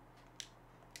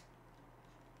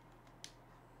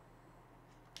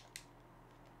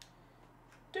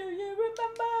 Do you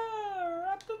remember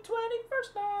at the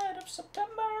 21st night of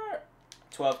September?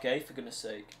 12k, for goodness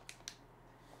sake.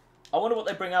 I wonder what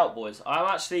they bring out, boys. I'm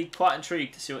actually quite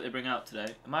intrigued to see what they bring out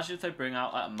today. Imagine if they bring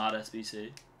out like a mad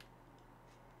SBC.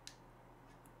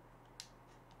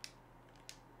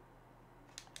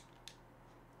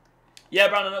 Yeah,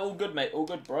 Brandon, all good, mate. All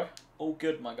good, bro. All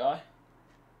good, my guy.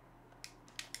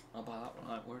 How about that one,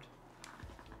 right word?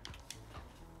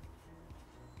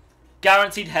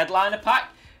 Guaranteed headliner pack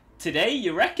today,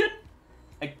 you reckon?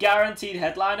 A guaranteed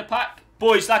headliner pack?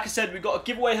 Boys, like I said, we've got a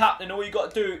giveaway happening. All you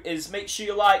got to do is make sure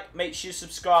you like, make sure you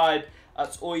subscribe.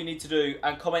 That's all you need to do.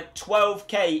 And comment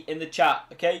 12k in the chat,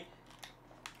 okay?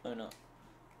 Oh, no.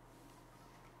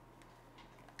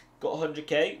 Got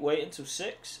 100k. Wait until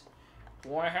 6.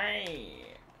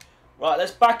 Right,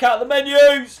 let's back out the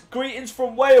menus. Greetings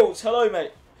from Wales. Hello,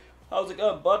 mate. How's it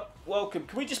going, bud? Welcome.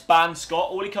 Can we just ban Scott?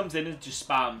 All he comes in is just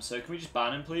spam. So can we just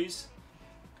ban him, please?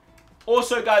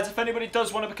 Also, guys, if anybody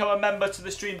does want to become a member to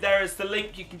the stream, there is the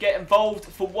link. You can get involved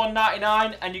for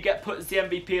 $1.99 and you get put as the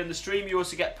MVP on the stream. You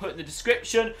also get put in the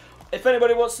description. If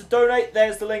anybody wants to donate,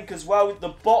 there's the link as well. The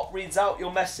bot reads out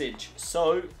your message.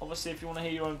 So, obviously, if you want to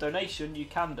hear your own donation, you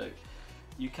can do.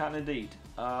 You can indeed.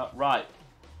 Right.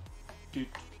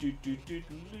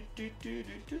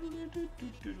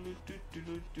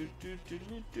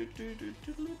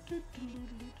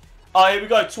 Oh, here we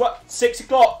go. 6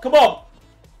 o'clock. Come on.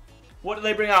 What do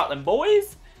they bring out then,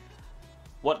 boys?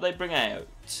 What do they bring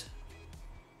out?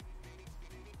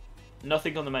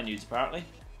 Nothing on the menus, apparently.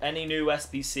 Any new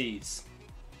SBCs?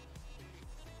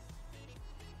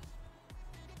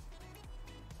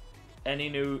 Any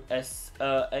new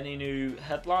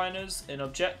headliners in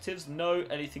objectives? No.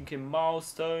 Anything in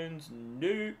milestones?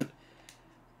 Nope.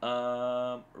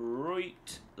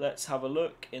 Right. Let's have a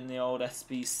look in the old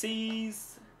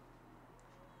SBCs.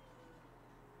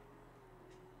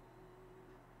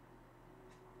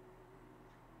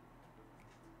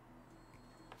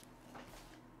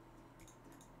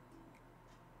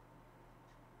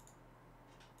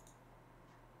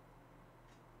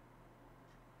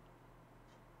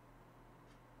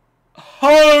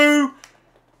 Holy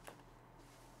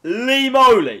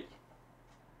moly.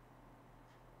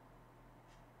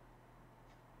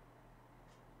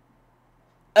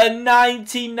 A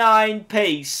 99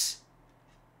 piece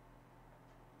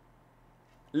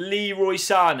Leroy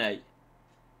Sané.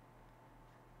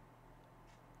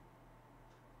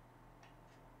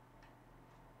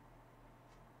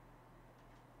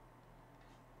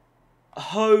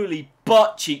 Holy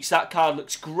butt cheeks, that card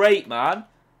looks great, man.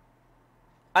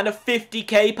 And a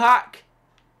 50k pack.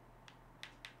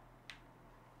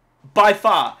 By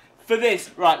far. For this,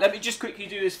 right, let me just quickly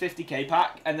do this 50k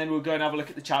pack. And then we'll go and have a look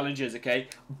at the challenges, okay?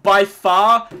 By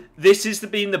far, this has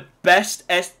been the best.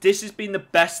 This has been the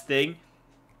best thing.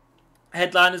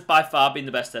 Headliners by far been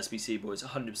the best SBC, boys.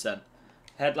 100%.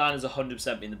 Headliners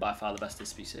 100% been by far the best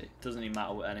SBC. Doesn't even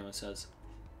matter what anyone says.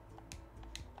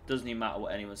 Doesn't even matter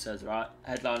what anyone says, right?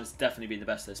 Headliners definitely been the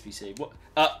best SBC. What?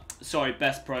 Sorry,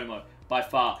 best promo. By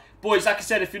far. Boys, like I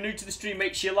said, if you're new to the stream,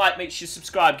 make sure you like, make sure you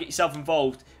subscribe, get yourself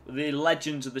involved with the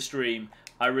legends of the stream.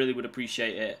 I really would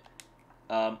appreciate it.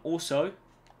 Also,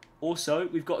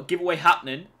 we've got a giveaway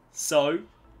happening, so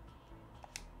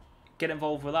get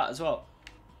involved with that as well.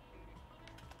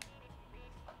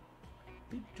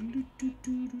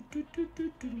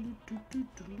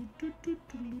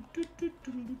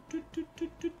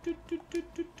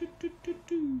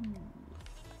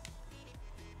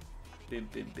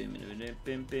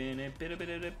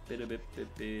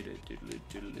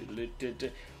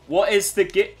 What is the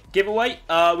giveaway?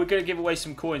 We're going to give away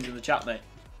some coins in the chat, mate.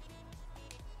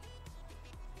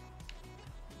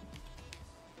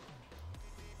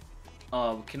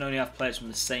 Oh, we can only have players from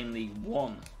the same League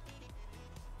 1.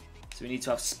 So we need to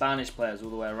have Spanish players all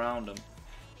the way around them.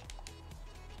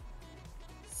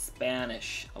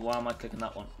 Spanish. Why am I clicking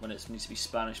that one when it needs to be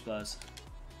Spanish players?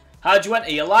 How'd you enter?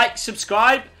 You like,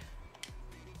 subscribe?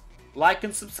 Like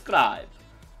and subscribe.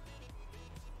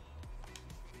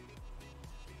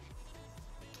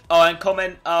 Oh, and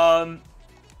comment, oh,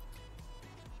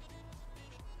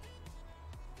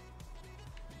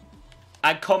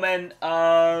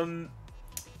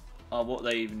 what do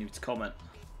they even need to comment?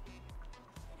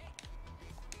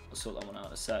 I'll sort that one out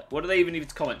in a sec. What do they even need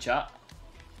to comment, chat?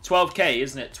 12k,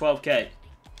 isn't it? 12k.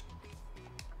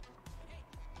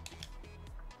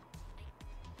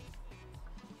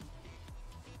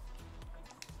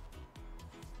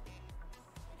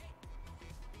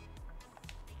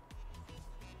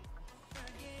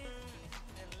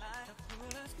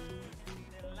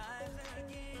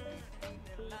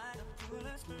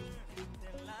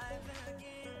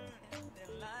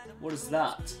 What is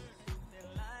that?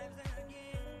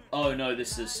 Oh no,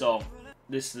 this is a song.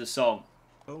 This is a song.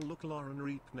 Oh look, Lauren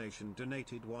Reap Nation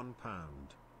donated £1.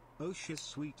 Oh she's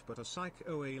sweet but a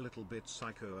psycho, a little bit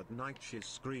psycho at night, she's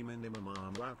screaming in my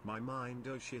mom out my mind.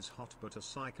 Oh she's hot but a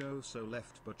psycho, so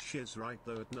left but she's right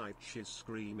though, at night she's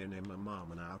screaming in my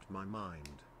mom and out my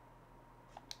mind.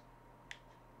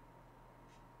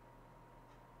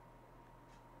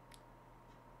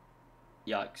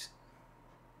 Yikes.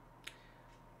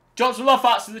 Drop some love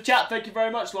hearts in the chat. Thank you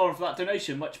very much, Lauren, for that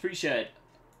donation. Much appreciated.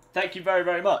 Thank you very,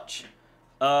 very much.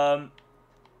 I'm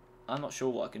not sure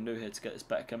what I can do here to get this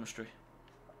better chemistry.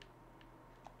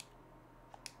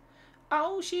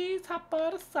 Oh, she's hot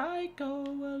but a psycho,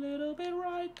 a little bit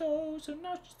right though, so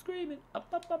now she's screaming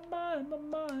up my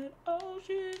mind. Oh,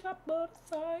 she's hot but a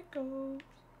psycho,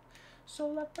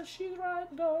 so that but she's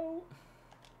right though.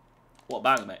 What a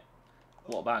banger, mate.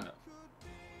 What a banger.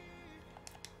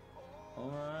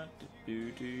 Alright,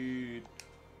 dude.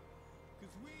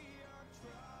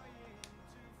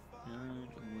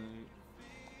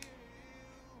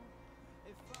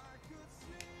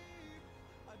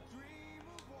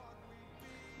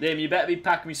 Liam, you better be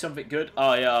packing me something good.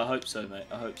 Oh yeah, I hope so, mate.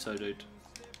 I hope so, dude.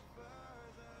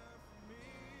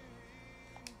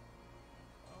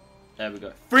 There we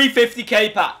go.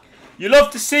 350k pack. You love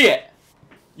to see it.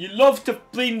 You love to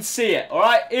bleed see it.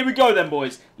 Alright, here we go then,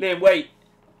 boys. Liam, wait.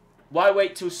 Why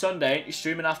wait till Sunday? Ain't you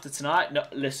streaming after tonight? No,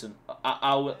 listen.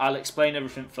 I'll explain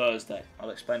everything Thursday.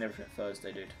 I'll explain everything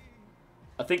Thursday, dude.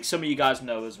 I think some of you guys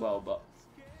know as well, but...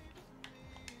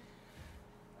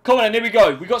 Come on, and here we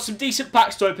go. We got some decent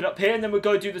packs to open up here, and then we'll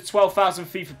go do the 12,000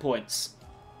 FIFA points.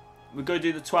 We'll go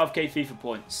do the 12k FIFA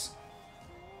points.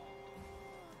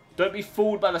 Don't be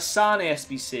fooled by the Sane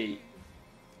SBC.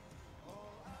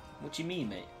 What do you mean,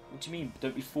 mate? What do you mean,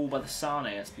 don't be fooled by the Sane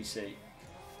SBC?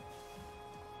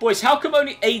 Boys, how come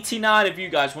only 89 of you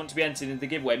guys want to be entered into the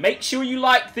giveaway? Make sure you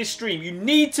like this stream. You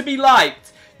need to be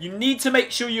liked. You need to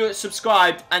make sure you're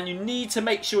subscribed, and you need to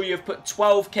make sure you've put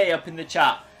 12k up in the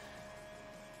chat.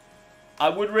 I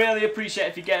would really appreciate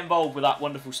if you get involved with that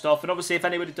wonderful stuff. And obviously, if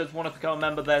anybody does want to become a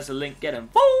member, there's a link. Get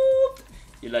involved.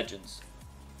 You legends.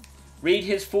 Read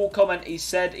his full comment. He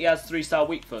said he has 3-star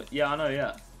weak foot. Yeah, I know,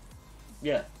 yeah.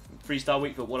 Yeah, 3-star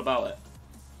weak foot. What about it?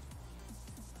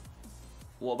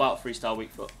 What about 3-star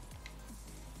weak foot?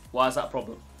 Why is that a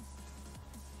problem?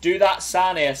 Do that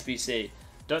Sane SBC.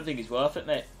 Don't think he's worth it,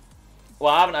 mate.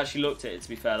 Well, I haven't actually looked at it, to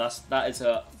be fair. That is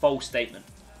a false statement.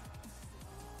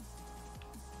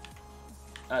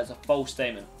 That is a false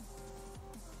statement.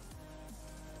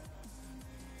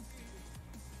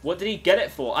 What did he get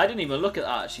it for? I didn't even look at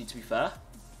that, actually, to be fair.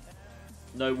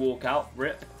 No walkout.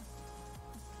 Rip.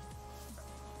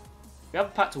 We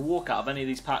haven't packed a walkout of any of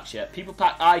these packs yet. People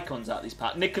pack icons out of these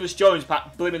packs. Nicholas Jones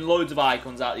packed blimmin' loads of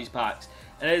icons out of these packs.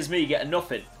 And there's me getting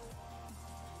nothing.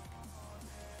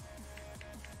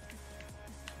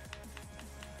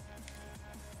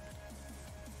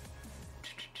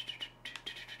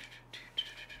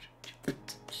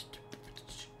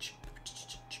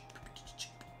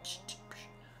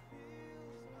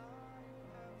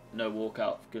 No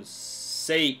walkout, for goodness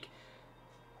sake.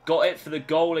 Got it for the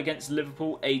goal against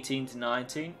Liverpool,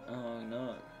 18-19. Oh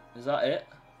no. Is that it?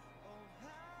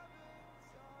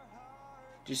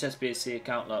 Just SBSC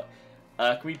account, look.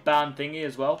 Can we ban Thingy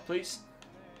as well, please?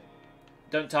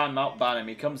 Don't time him out, ban him.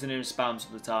 He comes in here and spams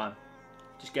all the time.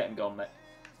 Just get him gone, mate.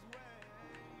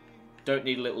 Don't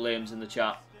need little Liams in the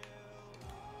chat.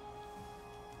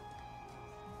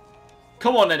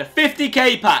 Come on then, a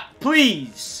 50k pack,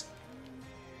 please!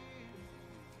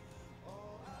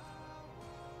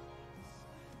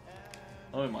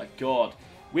 Oh my god.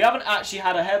 We haven't actually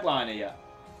had a headliner yet.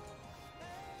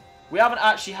 We haven't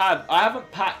actually had... I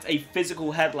haven't packed a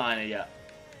physical headliner yet.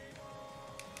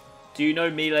 Do you know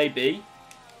Melee B?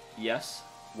 Yes.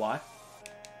 Why?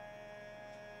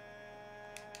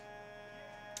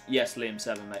 Yes, Liam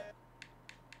 7, mate.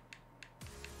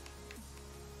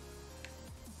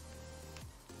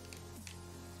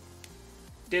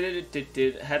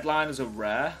 Headliners are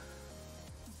rare.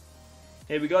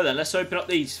 Here we go then. Let's open up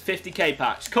these 50k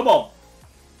packs. Come on.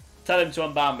 Tell him to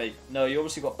unban me. No, you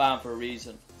obviously got banned for a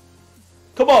reason.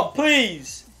 Come on,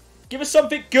 please. Give us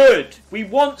something good. We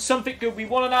want something good. We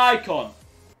want an icon.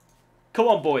 Come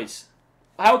on, boys.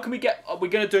 How can we get... We're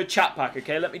going to do a chat pack,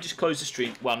 okay? Let me just close the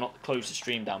stream. Well, not close the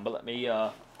stream down, but let me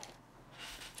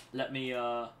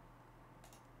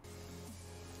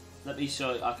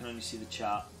so I can only see the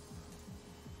chat.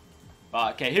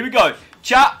 Right, okay, here we go.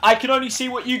 Chat, I can only see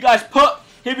what you guys put.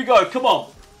 Here we go, come on.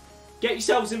 Get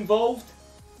yourselves involved.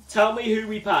 Tell me who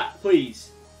we pack, please.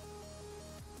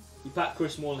 You packed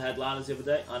Chris Moore and headliners the other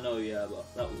day? I know, yeah,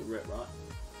 but that was a rip, right?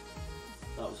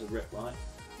 That was a rip, right?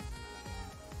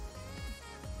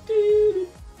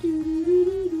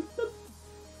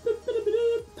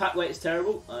 Pack weight is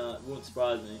terrible. It won't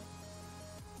surprise me.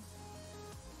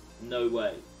 No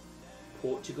way.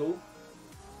 Portugal.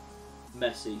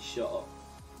 Messi, shut up.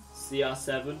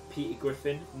 CR7, Peter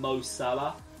Griffin, Mo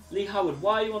Salah. Lee Howard,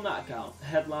 why are you on that account?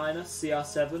 Headliner,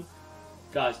 CR7.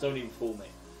 Guys, don't even fool me.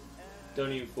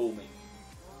 Don't even fool me.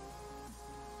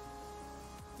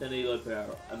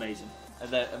 Denveloper, amazing. And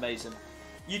they're amazing.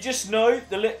 You just know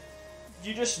the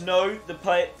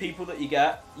people that you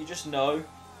get. You just know.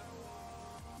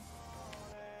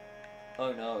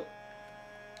 Oh no.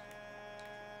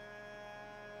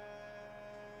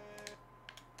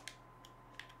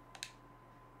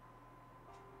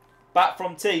 Back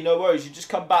from T, no worries. You just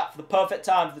come back for the perfect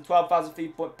time for the 12,000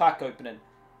 FIFA point pack opening.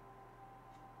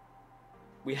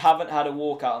 We haven't had a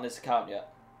walkout on this account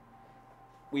yet.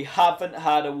 We haven't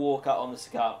had a walkout on this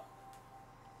account.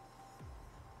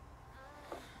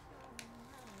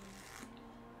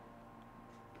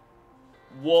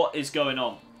 What is going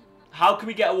on? How can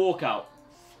we get a walkout?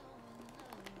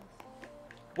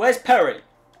 Where's Perry?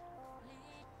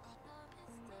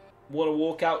 Want a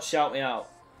walkout? Shout me out.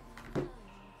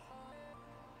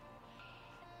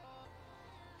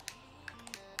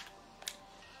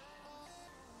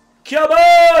 Come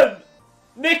on!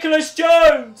 Nicholas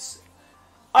Jones!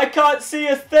 I can't see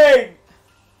a thing!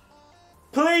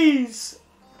 Please!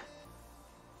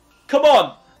 Come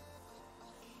on!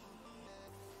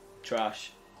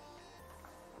 Trash.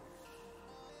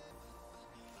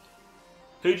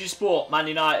 Who do you support? Man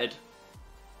United.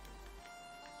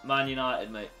 Man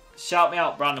United, mate. Shout me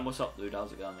out, Brandon. What's up, dude?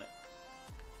 How's it going, mate?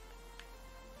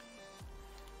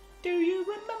 Do you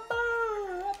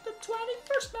remember at the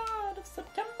 21st night of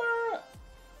September?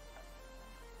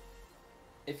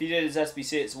 If he did his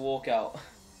SBC, it's a walkout.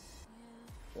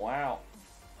 Wow.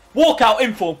 Walkout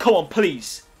inform, come on,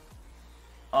 please.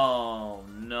 Oh,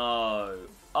 no.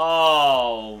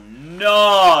 Oh,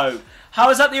 no. How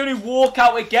is that the only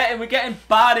walkout we're getting? We're getting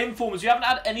bad informs. We haven't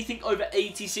had anything over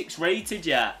 86 rated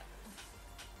yet.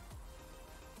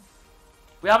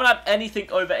 We haven't had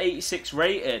anything over 86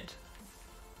 rated.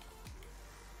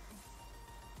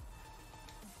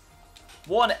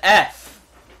 What an F.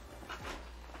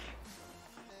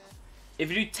 If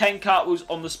you do 10 cartwheels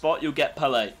on the spot, you'll get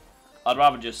Pele. I'd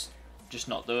rather just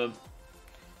not do them.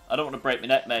 I don't want to break my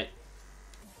neck, mate.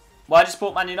 Why do you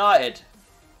support Man United?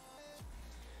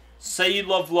 Say you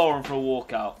love Lauren for a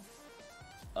walkout.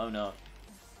 Oh no.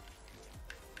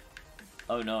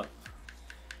 Oh no.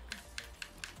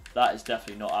 That is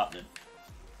definitely not happening.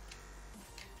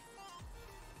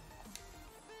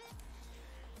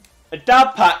 A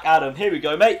dab pack, Adam. Here we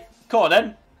go, mate. Come on,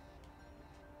 then.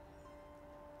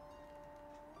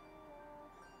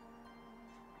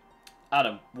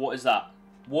 Adam, what is that?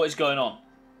 What is going on?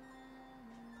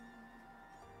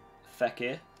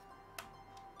 Fekir.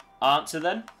 Answer,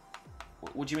 then?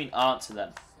 What do you mean, answer,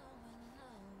 then?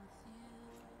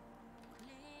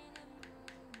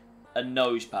 A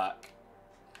nose pack.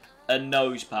 A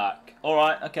nose pack.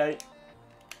 Alright, okay.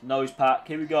 Nose pack.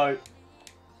 Here we go.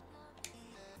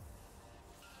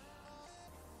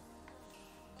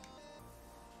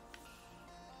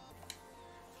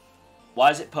 Why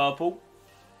is it purple?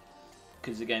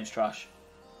 Because the game's trash.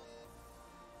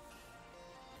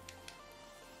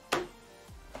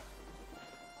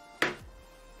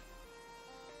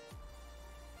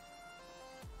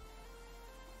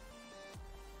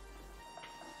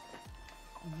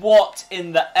 What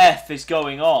in the F is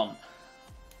going on?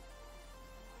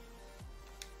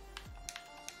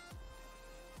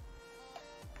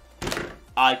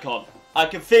 Icon. I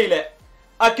can feel it.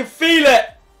 I can feel it.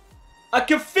 I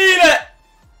can feel it.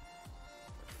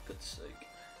 For God's sake.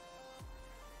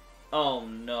 Oh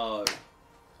no.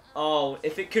 Oh,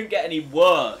 if it couldn't get any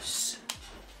worse.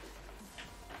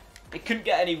 It couldn't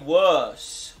get any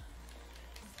worse.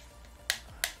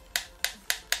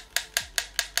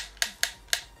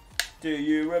 Do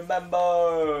you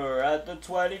remember at the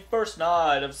 21st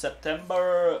night of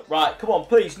September? Right, come on,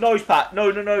 please. Nose pack.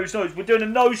 No, no, nose. We're doing a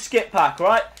nose skip pack,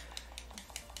 right?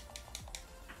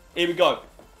 Here we go.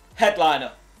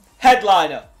 Headliner.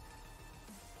 Headliner.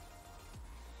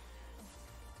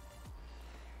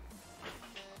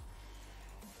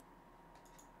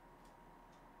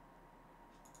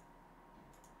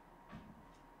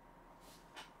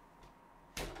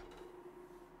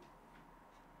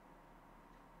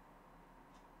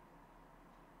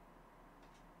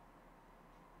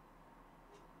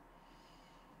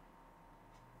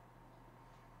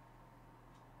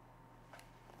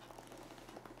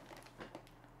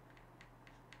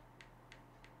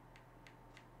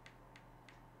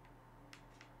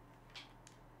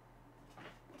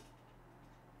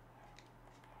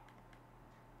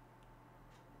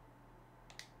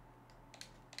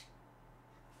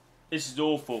 This is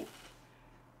awful.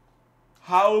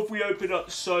 How have we opened up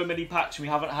so many packs and we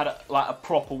haven't had a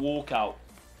proper walkout?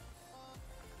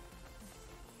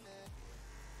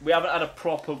 We haven't had a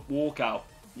proper walkout.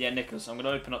 Yeah, Nicholas, I'm going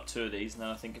to open up 2 of these and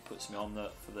then I think it puts me on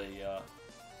for the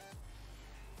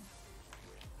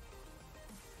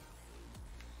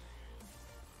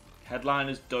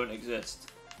Headliners don't exist.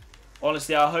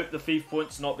 Honestly, I hope the FIFA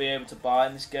points not being able to buy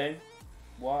in this game.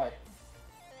 Why?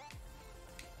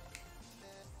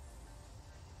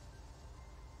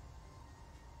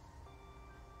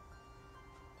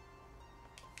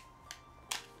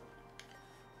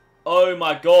 Oh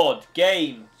my god,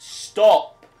 game,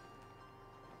 stop.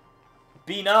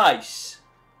 Be nice.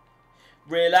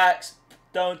 Relax,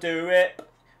 don't do it.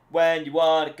 When you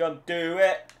wanna come do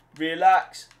it.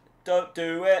 Relax, don't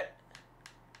do it.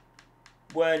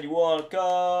 When you wanna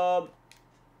come.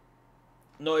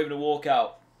 Not even a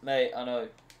walkout. Mate, I know.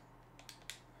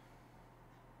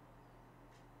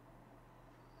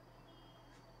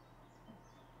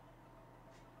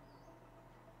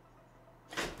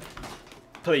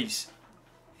 Please.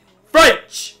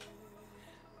 French!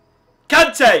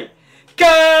 Kante!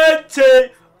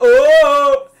 Kante!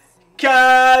 Oh!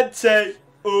 Kante!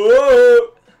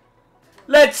 Oh!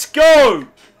 Let's go!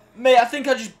 Mate, I think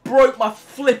I just broke my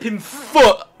flipping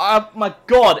foot. My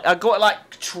god, I got like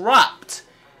trapped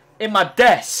in my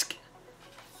desk.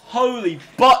 Holy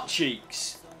butt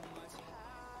cheeks.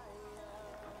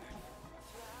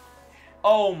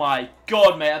 Oh my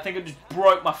god, mate, I think I just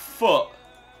broke my foot.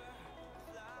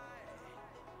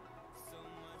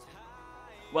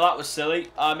 Well, that was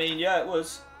silly. I mean, yeah, it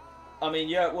was.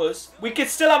 We could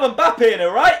still have Mbappe in it,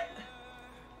 right?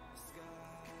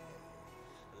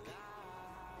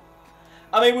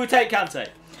 I mean, we'll take Kante.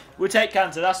 We'll take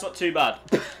Kante. That's not too bad.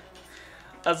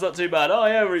 That's not too bad. Oh,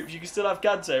 yeah, Reaps, you can still have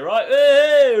Kante, right?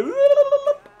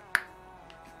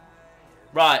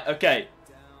 Right, okay.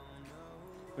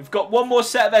 We've got one more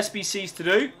set of SBCs to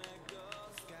do.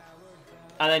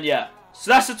 And then, yeah.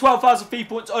 So that's the 12,000 fee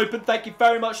points open. Thank you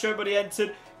very much to everybody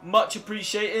entered. Much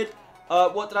appreciated.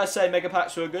 What did I say? Mega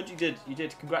packs were good. You did. You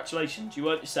did. Congratulations. You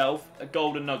earned yourself a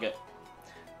golden nugget.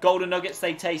 Golden nuggets,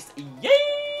 they taste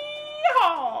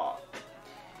yeehaw!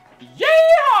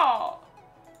 Yeehaw!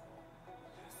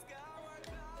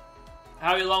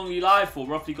 How long are you live for?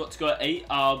 Roughly got to go at 8.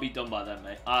 I'll be done by then,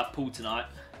 mate. I have pool tonight.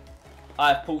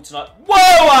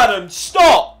 Whoa, Adam!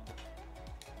 Stop!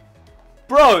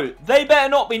 Bro, they better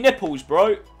not be nipples,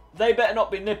 bro. They better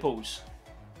not be nipples.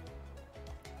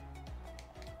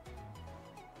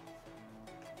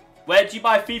 Where do you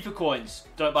buy FIFA coins?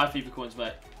 Don't buy FIFA coins,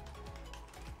 mate.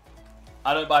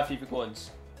 I don't buy FIFA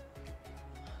coins.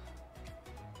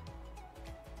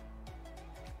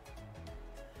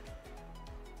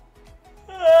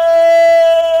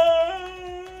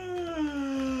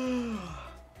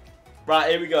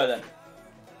 Right, here we go then.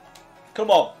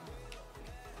 Come on.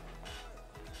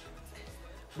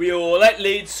 We all like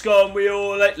lead scum, we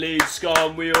all like lead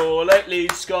scum, we all like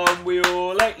lead scum, we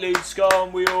all like lead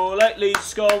scum, we all like lead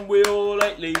scum, we all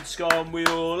like lead scum, we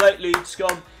all like lead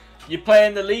scum. You play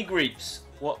in the league, Reaps.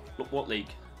 What league?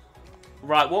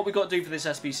 Right, what we got to do for this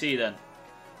SBC then?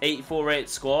 84 rated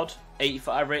squad,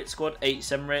 85 rated squad,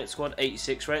 87 rated squad,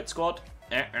 86 rated squad.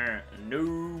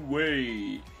 No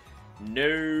way.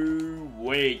 No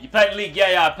way. You play in league?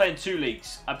 Yeah, I play in 2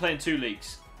 leagues. I play in 2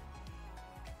 leagues.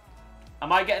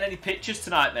 Am I getting any pictures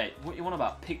tonight, mate? What you want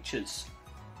about pictures?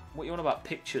 What you want about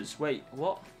pictures? Wait,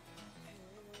 what?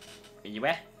 Are you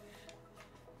where?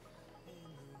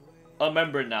 I'm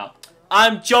remembering now.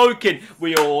 I'm joking.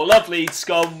 We all love lead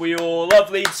scum. We all love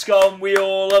lead scum. We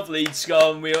all love lead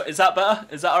scum. Is that better?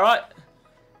 Is that alright?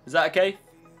 Is that okay?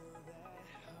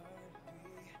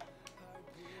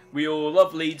 We all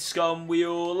love lead scum. We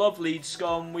all love lead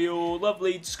scum. We all love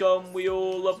lead scum. We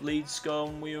all love lead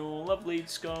scum. We all love lead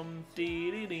scum.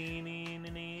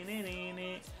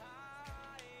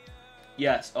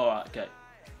 Yes. All right. Okay.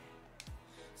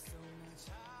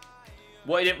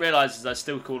 What I didn't realise is I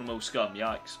still call them all scum.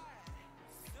 Yikes.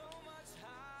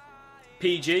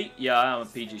 PG. Yeah, I am a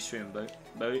PG streamer,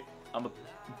 boo. I'm a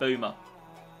boomer.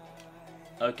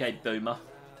 Okay, boomer.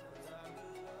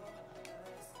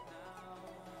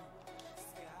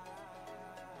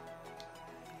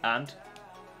 And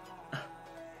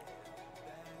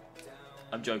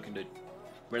I'm joking, dude.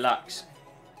 Relax.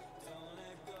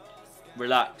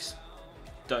 Relax.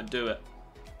 Don't do it.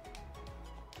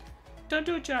 Don't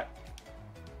do it, Jack.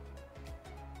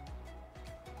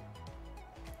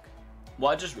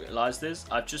 What I just realised is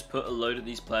I've just put a load of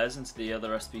these players into the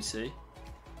other SBC.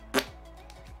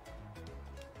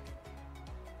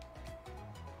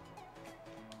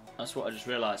 That's what I just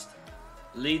realised.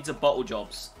 Leads are bottle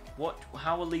jobs. What?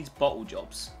 How are Leeds bottle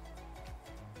jobs?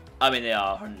 I mean, they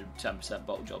are 110%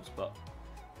 bottle jobs, but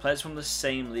players from the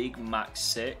same league, max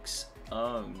 6.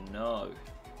 Oh no.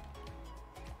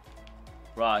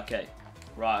 Right. Okay.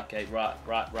 Right. Okay.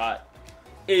 Right.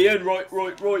 Ian. Right.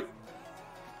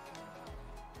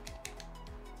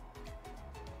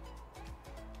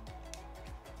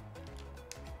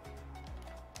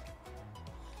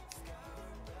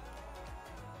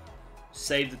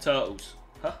 Save the turtles.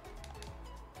 Huh?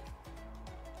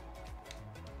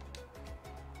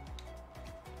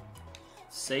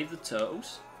 Save the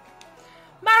turtles.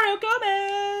 Mario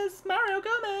Gomez! Mario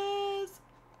Gomez!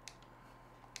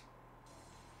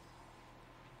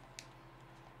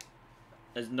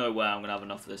 There's no way I'm going to have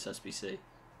enough of this SBC.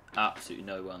 Absolutely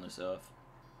no way on this earth.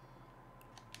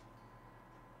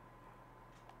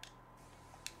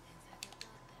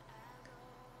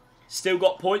 Still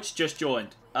got points, just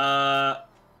joined. We've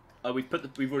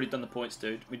already done the points,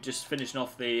 dude. We're just finishing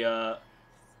off the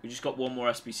we just got one more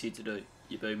SBC to do,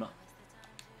 you boomer.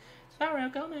 Mario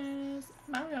Gomez,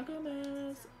 Mario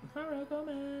Gomez, Mario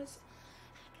Gomez.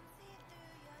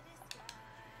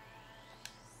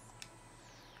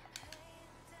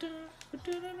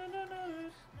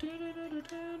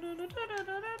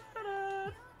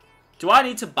 Do I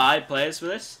need to buy players for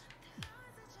this?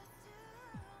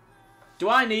 Do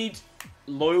I need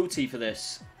loyalty for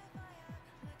this?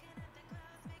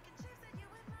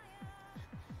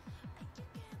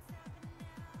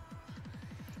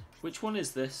 Which one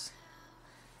is this?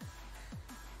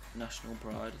 National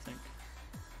Pride, I think.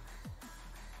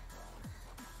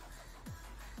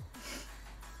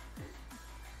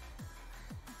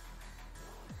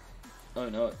 Oh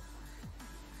no.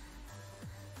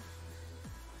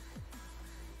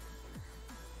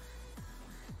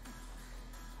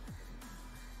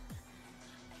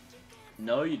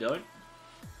 No, you don't.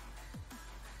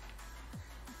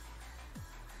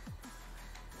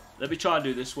 Let me try and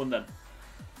do this one then.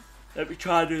 Let me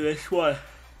try and do this one.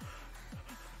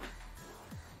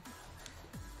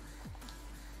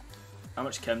 How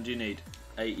much chem do you need?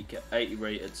 80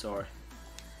 rated, sorry.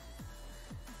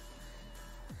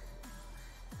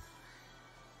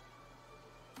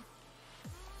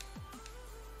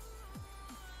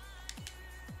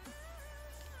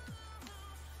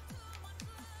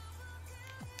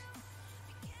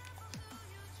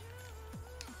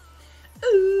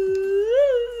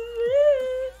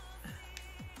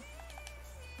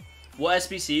 What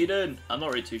SBC you doing? I'm not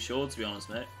really too sure, to be honest,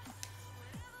 mate.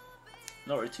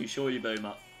 Not really too sure, you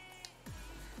boomer.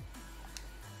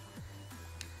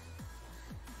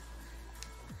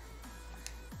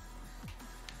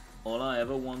 All I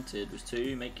ever wanted was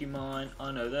to make you mine.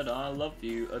 I know that I love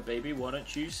you. Oh baby, why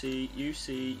don't you see, you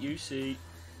see, you see.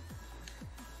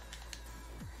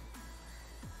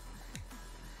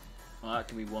 Well, that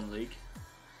can be one league.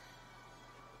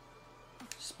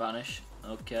 Spanish,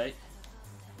 okay.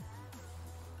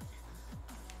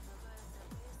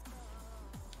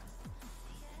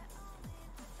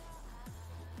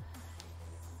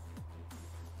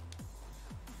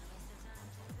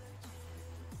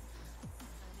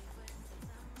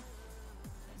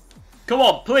 Come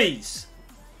on, please!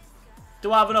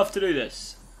 Do I have enough to do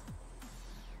this?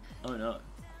 Oh no.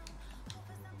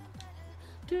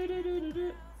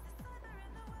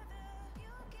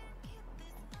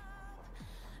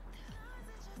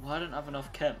 Why don't I have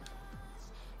enough chem?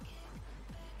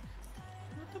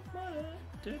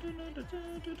 Don't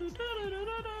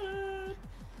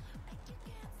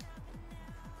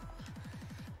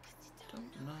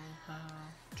know how.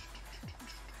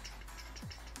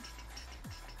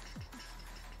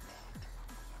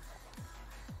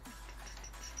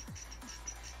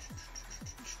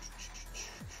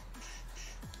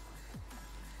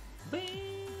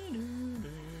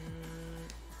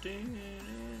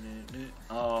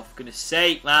 Oh, for goodness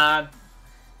sake, man.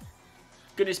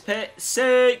 Goodness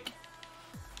sake.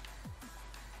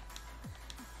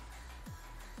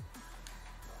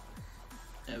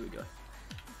 There we go.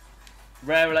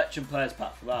 Rare election players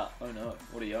pack for that. Oh no,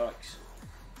 what a yikes.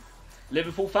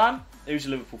 Liverpool fan? Who's a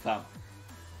Liverpool fan?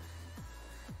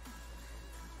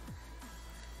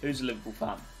 Who's a Liverpool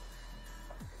fan?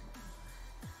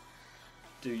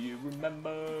 Do you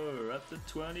remember at the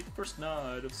 21st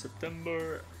night of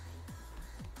September?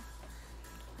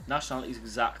 Nationality is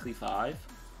exactly 5.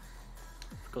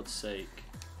 For God's sake.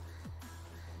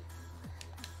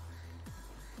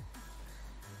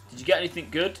 Did you get anything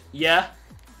good? Yeah.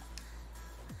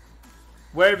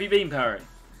 Where have you been, Perry?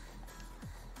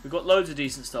 We've got loads of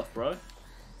decent stuff, bro.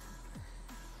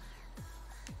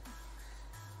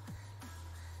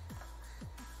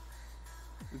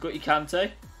 We've got your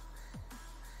Kante.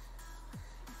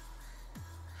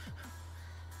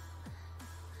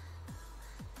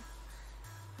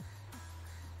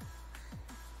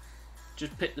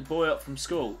 Just picked the boy up from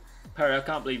school. Perry, I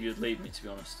can't believe you'd leave me, to be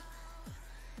honest.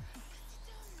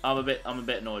 I'm a bit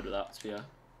annoyed with that, to be fair.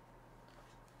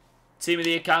 Team of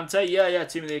the year Kante? Yeah,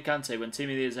 team of the year Kante. When team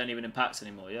of the year isn't even in packs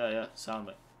anymore. Yeah, sound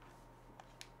it.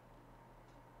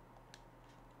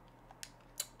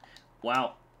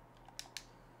 Wow.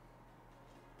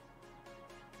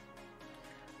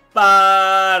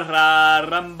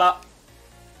 Ba-ra-ramba.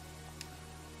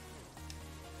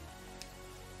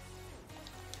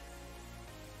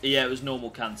 Yeah, it was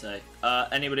normal Kante.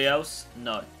 Anybody else?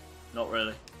 No. Not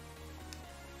really.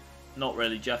 Not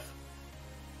really, Jeff.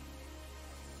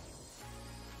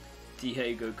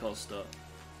 Diego Costa.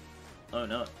 Oh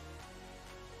no.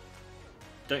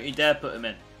 Don't you dare put him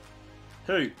in.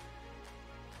 Who?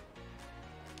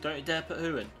 Don't you dare put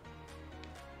who in?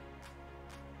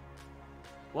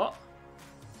 What?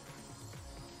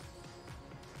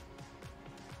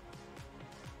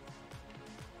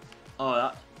 Oh,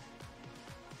 that.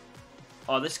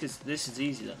 Oh, this is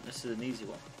easy then. This is an easy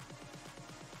one.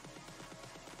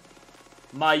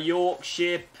 My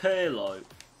Yorkshire Pirlo.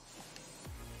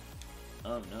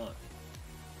 Oh no.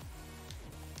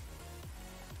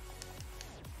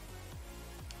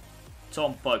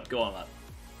 Tom Pope, go on, lad.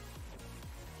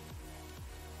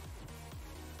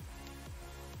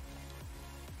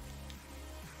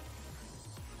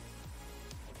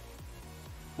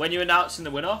 When you announcing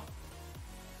the winner?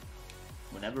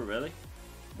 Whenever, really.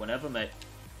 Whenever, mate.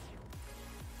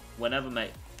 Whenever,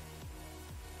 mate.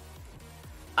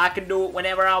 I can do it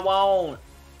whenever I want.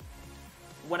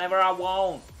 Whenever I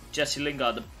want. Jesse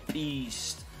Lingard, the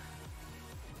beast.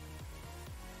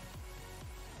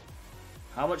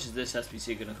 How much is this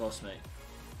SBC going to cost me?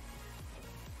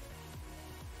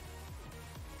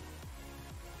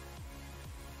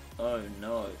 Oh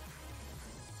no.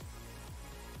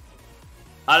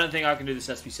 I don't think I can do this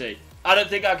SBC. I don't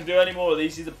think I can do any more of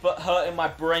these. These are hurting my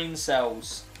brain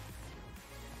cells.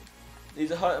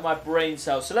 These are hurting my brain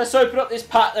cells. So let's open up this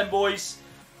pack then, boys.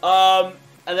 And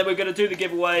then we're going to do the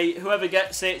giveaway. Whoever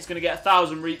gets it is going to get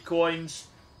 1,000 REAP coins.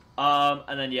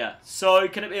 And then, yeah. So,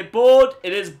 can it be a board?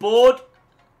 It is board.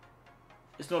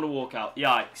 It's not a walkout.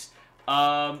 Yikes.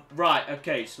 Right,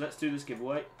 okay. So, let's do this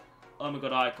giveaway. Oh my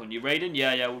god, Icon. You raiding?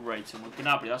 Yeah, we'll raid him. With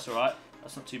Gnabry, that's alright.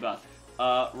 That's not too bad.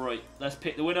 Right, let's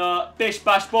pick the winner. Bish,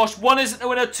 bash, bosh. 1 isn't the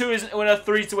winner, 2 isn't the winner,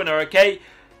 3's the winner, okay?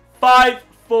 5,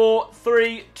 4,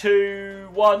 3, 2,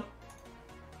 1.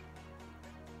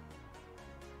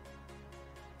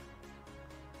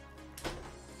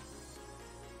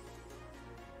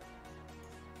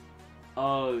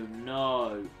 Oh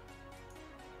no.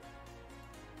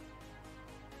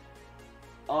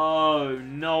 Oh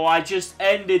no, I just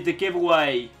ended the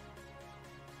giveaway.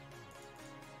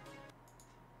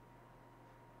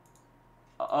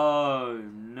 Oh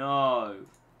no.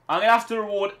 I'm going to have to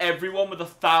reward everyone with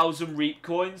 1,000 REAP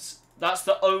coins. That's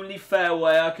the only fair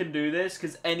way I can do this,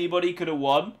 because anybody could have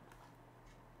won.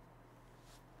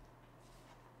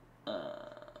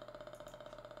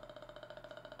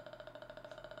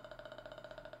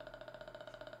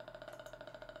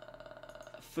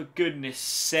 For goodness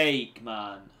sake,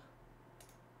 man.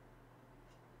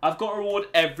 I've got to reward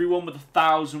everyone with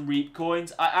 1,000 REAP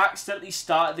coins. I accidentally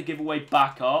started the giveaway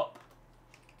back up.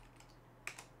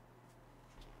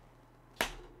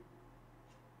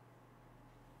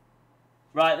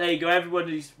 Right, there you go.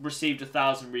 Everybody's received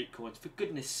 1,000 REAP coins. For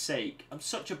goodness sake. I'm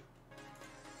such a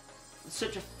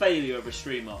failure of a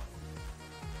streamer.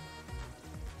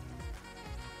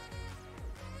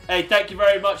 Hey, thank you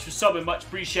very much for subbing. Much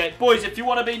appreciated. Boys, if you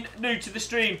want to be new to the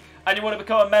stream and you want to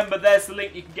become a member, there's the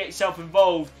link. You can get yourself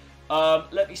involved.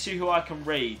 Let me see who I can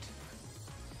raid.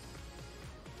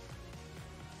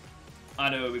 I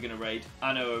know who we're going to raid.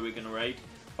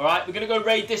 Alright, we're going to go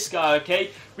raid this guy, okay?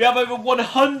 We have over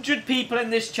 100 people in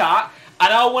this chat,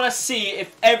 and I want to see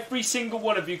if every single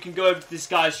one of you can go over to this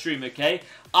guy's stream, okay?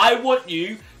 I want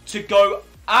you to go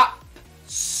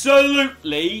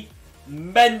absolutely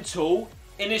mental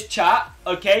in his chat,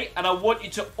 okay? And I want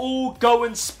you to all go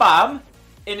and spam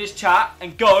in his chat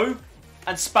and go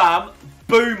and spam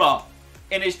Boomer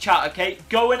in his chat, okay?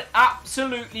 Go and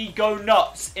absolutely go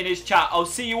nuts in his chat. I'll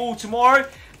see you all tomorrow.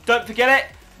 Don't forget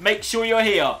it. Make sure you're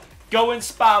here. Go and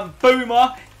spam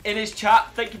Boomer in his chat.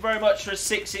 Thank you very much for a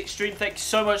 6-6 stream. Thank you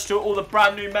so much to all the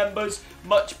brand new members.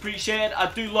 Much appreciated. I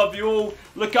do love you all.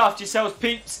 Look after yourselves,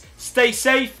 peeps. Stay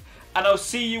safe. And I'll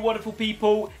see you wonderful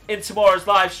people in tomorrow's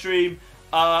live stream.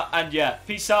 And yeah,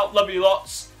 peace out. Love you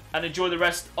lots. And enjoy the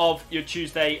rest of your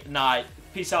Tuesday night.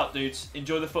 Peace out, dudes.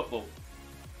 Enjoy the football.